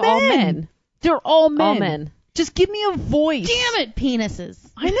 They're we all have men. all men. They're all men. All men. Just give me a voice. Damn it, penises.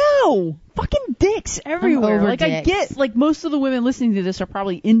 I know. Fucking dicks everywhere. over Like, dicks. I get, like, most of the women listening to this are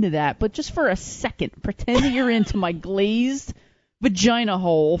probably into that, but just for a second, pretend that you're into my glazed vagina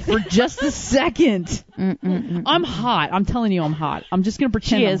hole for just a second. I'm hot. I'm telling you I'm hot. I'm just going to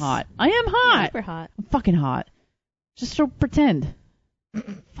pretend I'm hot. I am hot. Super hot. I'm fucking hot. Just so pretend.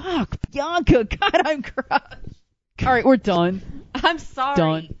 Fuck, Bianca. God, I'm crushed. All right, we're done. I'm sorry.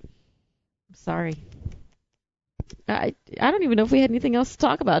 Done. I'm sorry. I don't even know if we had anything else to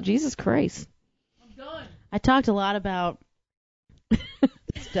talk about. Jesus Christ. I'm done. I talked a lot about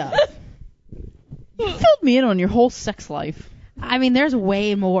stuff. You filled me in on your whole sex life. I mean, there's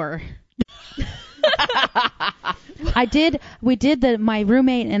way more. My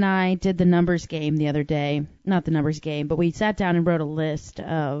roommate and I did the numbers game the other day. Not the numbers game, but we sat down and wrote a list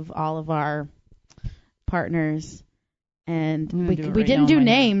of all of our partners. And we didn't do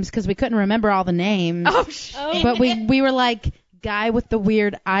names because we couldn't remember all the names. Oh, shit. But we were like, guy with the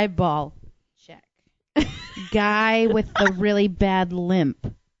weird eyeball. Check. Guy with the really bad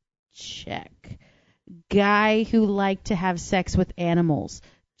limp. Check. Guy who liked to have sex with animals.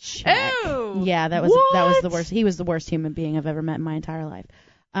 Check. Ew. Yeah, that was the worst. He was the worst human being I've ever met in my entire life.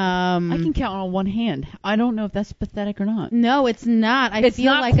 I can count on one hand. I don't know if that's pathetic or not. No, it's not. It's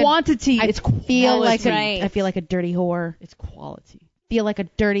feel not like quantity. It's quality. I feel like a dirty whore. It's quality. Feel like a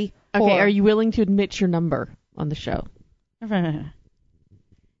dirty whore. Okay, are you willing to admit your number on the show?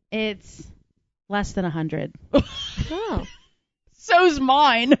 It's less than 100. Oh. So's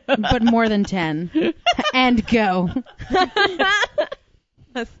mine. But more than 10. And go.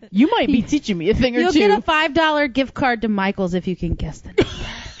 You might be teaching me a thing or two. You'll get a $5 gift card to Michael's if you can guess the number.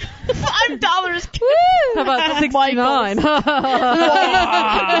 $5. How about 69? And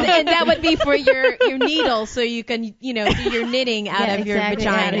that would be for your needle, so you can, do your knitting out of your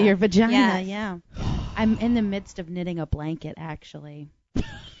vagina. Out of your vagina, Yes. yeah. I'm in the midst of knitting a blanket, actually.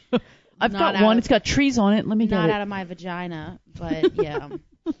 I've got one. It's got trees on it. Let me get it. Not out of my vagina, but yeah.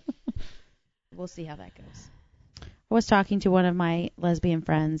 We'll see how that goes. I was talking to one of my lesbian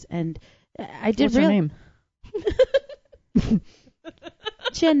friends, and I did What's her name?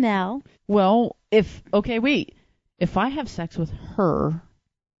 Janelle. Well, if I have sex with her,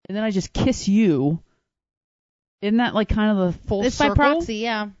 and then I just kiss you, isn't that like kind of the full It's circle? by proxy,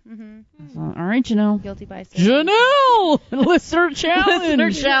 yeah. Mm-hmm. All right, Janelle. Guilty by association. Janelle! Listener challenge.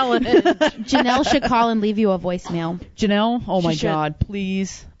 Listener challenge. Janelle should call and leave you a voicemail. Janelle, oh my She should. God,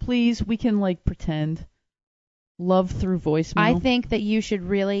 please, we can like pretend. Love through voicemail. I think that you should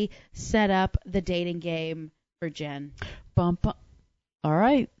really set up the dating game for Jen. Bump. All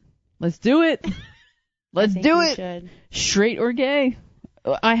right, let's do it. Let's do it. Should. Straight or gay?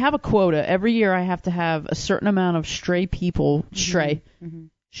 I have a quota. Every year I have to have a certain amount of stray people. Straight.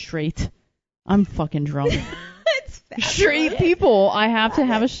 I'm fucking drunk. Straight people. I have to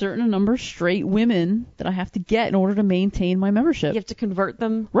have a certain number of straight women that I have to get in order to maintain my membership. You have to convert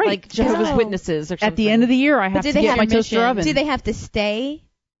them, Right. like Jehovah's Oh. Witnesses or something. At the end of the year, I have do to they get have my permission? toaster oven. Do they have to stay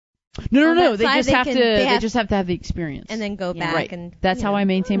No. on that They side? just They have can- to. they They have- just have to have the experience. and then go back? Right. And That's how I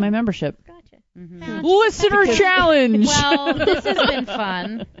maintain my membership. Gotcha. Listener challenge. Well, this has been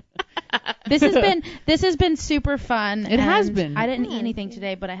fun. This has been super fun. It has and been. I didn't eat anything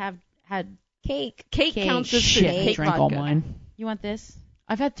today, but I have had Cake. Cake counts as Shit, food. I Cake drank vodka. all mine. You want this?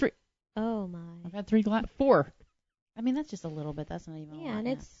 I've had 3. Oh my. I've had 3 4. I mean, that's just a little bit. That's not even. a Yeah, lot, and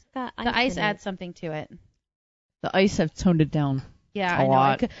yeah. it's got the ice in it. adds something to it. The ice have toned it down. Yeah, A I know.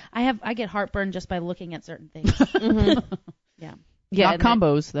 lot. I get heartburn just by looking at certain things. Yeah. Yeah, Not and that-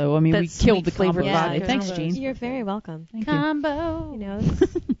 combos though. I mean, we that killed the sweet flavored combos. vodka. Thanks, Combos. Gene. You're very welcome. Thank you. Combo.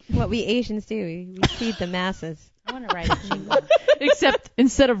 It's what we Asians do. We feed the masses. I want to write a jingle. Except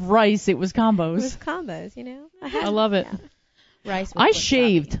instead of rice, it was combos. With combos, I love it. Rice. With I wasabi.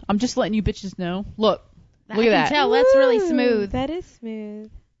 shaved. I'm just letting you bitches know. Look I at can that. tell that's really Woo, smooth. That is smooth.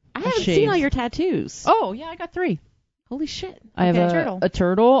 I haven't shaved. seen all your tattoos. Oh yeah, I got 3. Holy shit. I have Okay. a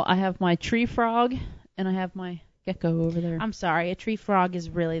turtle. I have my tree frog, and I have my gecko over there. I'm sorry, a tree frog is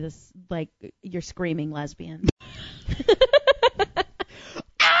really this like you're screaming lesbian.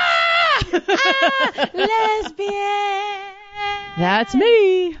 Lesbian. That's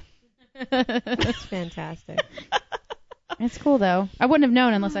me. That's fantastic. It's cool though. I wouldn't have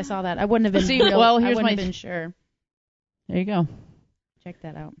known unless I saw that. I wouldn't have been. See, real, well, I here's wouldn't my- have been sure. There you go. Check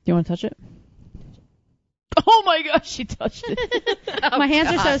that out. Do you want to touch it? Oh my gosh, she touched it. My hands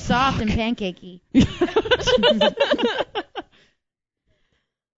are so soft and pancakey.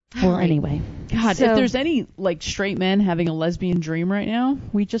 Well, anyway. God, So- if there's any like straight men having a lesbian dream right now,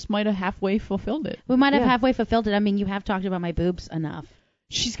 we just might have halfway fulfilled it. We might have Yeah. halfway fulfilled it. I mean, you have talked about my boobs enough.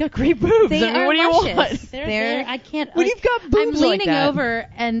 She's got great boobs. They I mean, are what do you luscious. want? They're I can't. When like, you've got I'm boobs like leaning that. over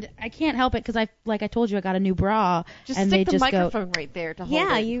and I can't help it because I told you I got a new bra Just and stick they the just go. microphone right there to hold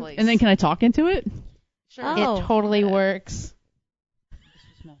Yeah, it in you- place. And then can I talk into it? Sure. Oh. It totally works. This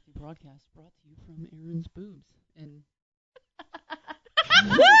was Matthew Broadcast brought to you from Aaron's boobs. And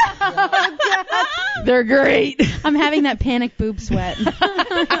they're great. I'm having that panic boob sweat.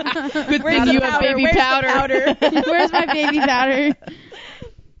 Good thing you have baby Where's the powder. Where's my baby powder?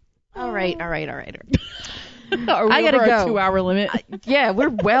 All right. Are we I gotta over our go. 2-hour limit? Yeah, we're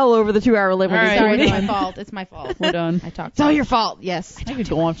well over the 2-hour limit. All right, Sorry, we're it's done. my fault. It's my fault. We're done. I talked. It's all your fault. Yes. I could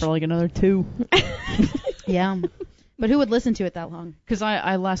go on for like another 2. Yeah, but who would listen to it that long? Because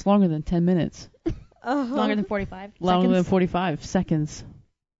I last longer than 10 minutes. Longer than 45 Longer than seconds? 45 seconds.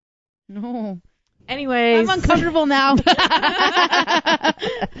 No. Anyways. I'm uncomfortable now.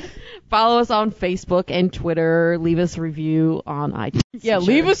 Follow us on Facebook and Twitter. Leave us a review on iTunes. Yeah,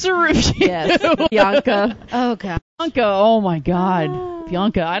 leave us a review. Yes. Bianca. Oh, God. Bianca, oh my God.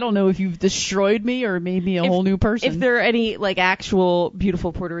 Bianca, I don't know if you've destroyed me or made me a whole new person. If there are any like actual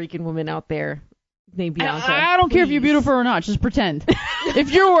beautiful Puerto Rican women out there named Bianca. I don't care if you're beautiful or not, just pretend.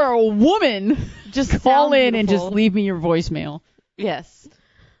 If you were a woman, just call in and just leave me your voicemail. Yes.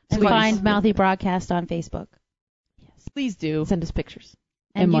 And find Mouthy Broadcast on Facebook. Yes. Please do. Send us pictures.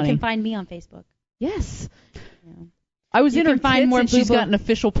 And you money. can find me on Facebook. Yes. Yeah. I was You in her can find tits more and she's booba- got an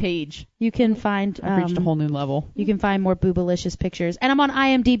official page. You can find... I've reached a whole new level. You can find more boobalicious pictures. And I'm on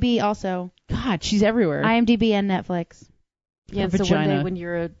IMDb also. God, she's everywhere. IMDb and Netflix. Yeah, Her so one vagina. day when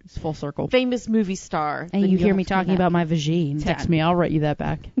you're a It's full circle. famous movie star. And then you you'll hear me have to do talking that. about my vagine. Text me, I'll write you that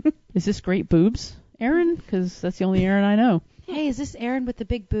back. Is this great boobs, Aaron? Because that's the only Aaron I know. Hey, is this Aaron with the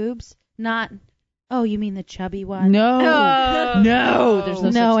big boobs? Not... Oh, you mean the chubby one? No. Oh. No, there's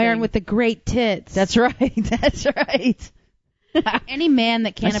no such Aaron thing. with the great tits. That's right. That's right. Any man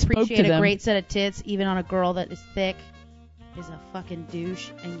that can't I spoke appreciate to a them. great set of tits, even on a girl that is thick, is a fucking douche,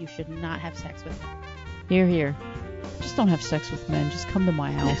 and you should not have sex with him. Here, here. Just don't have sex with men. Just come to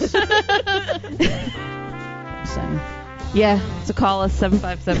my house. I'm saying. Yeah, so call us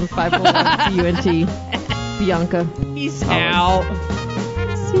 757-541-CUNT. Bianca. Peace out.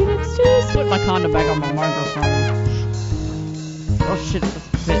 See you next Tuesday. Put my condom back on my microphone. Oh shit, it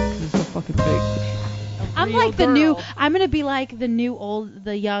doesn't fit. It's so fucking big. I'm like the new. I'm gonna be like the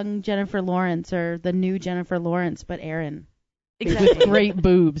young Jennifer Lawrence or the new Jennifer Lawrence, but Aaron. With great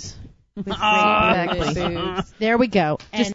boobs. With great Exactly. boobs. There we go. Just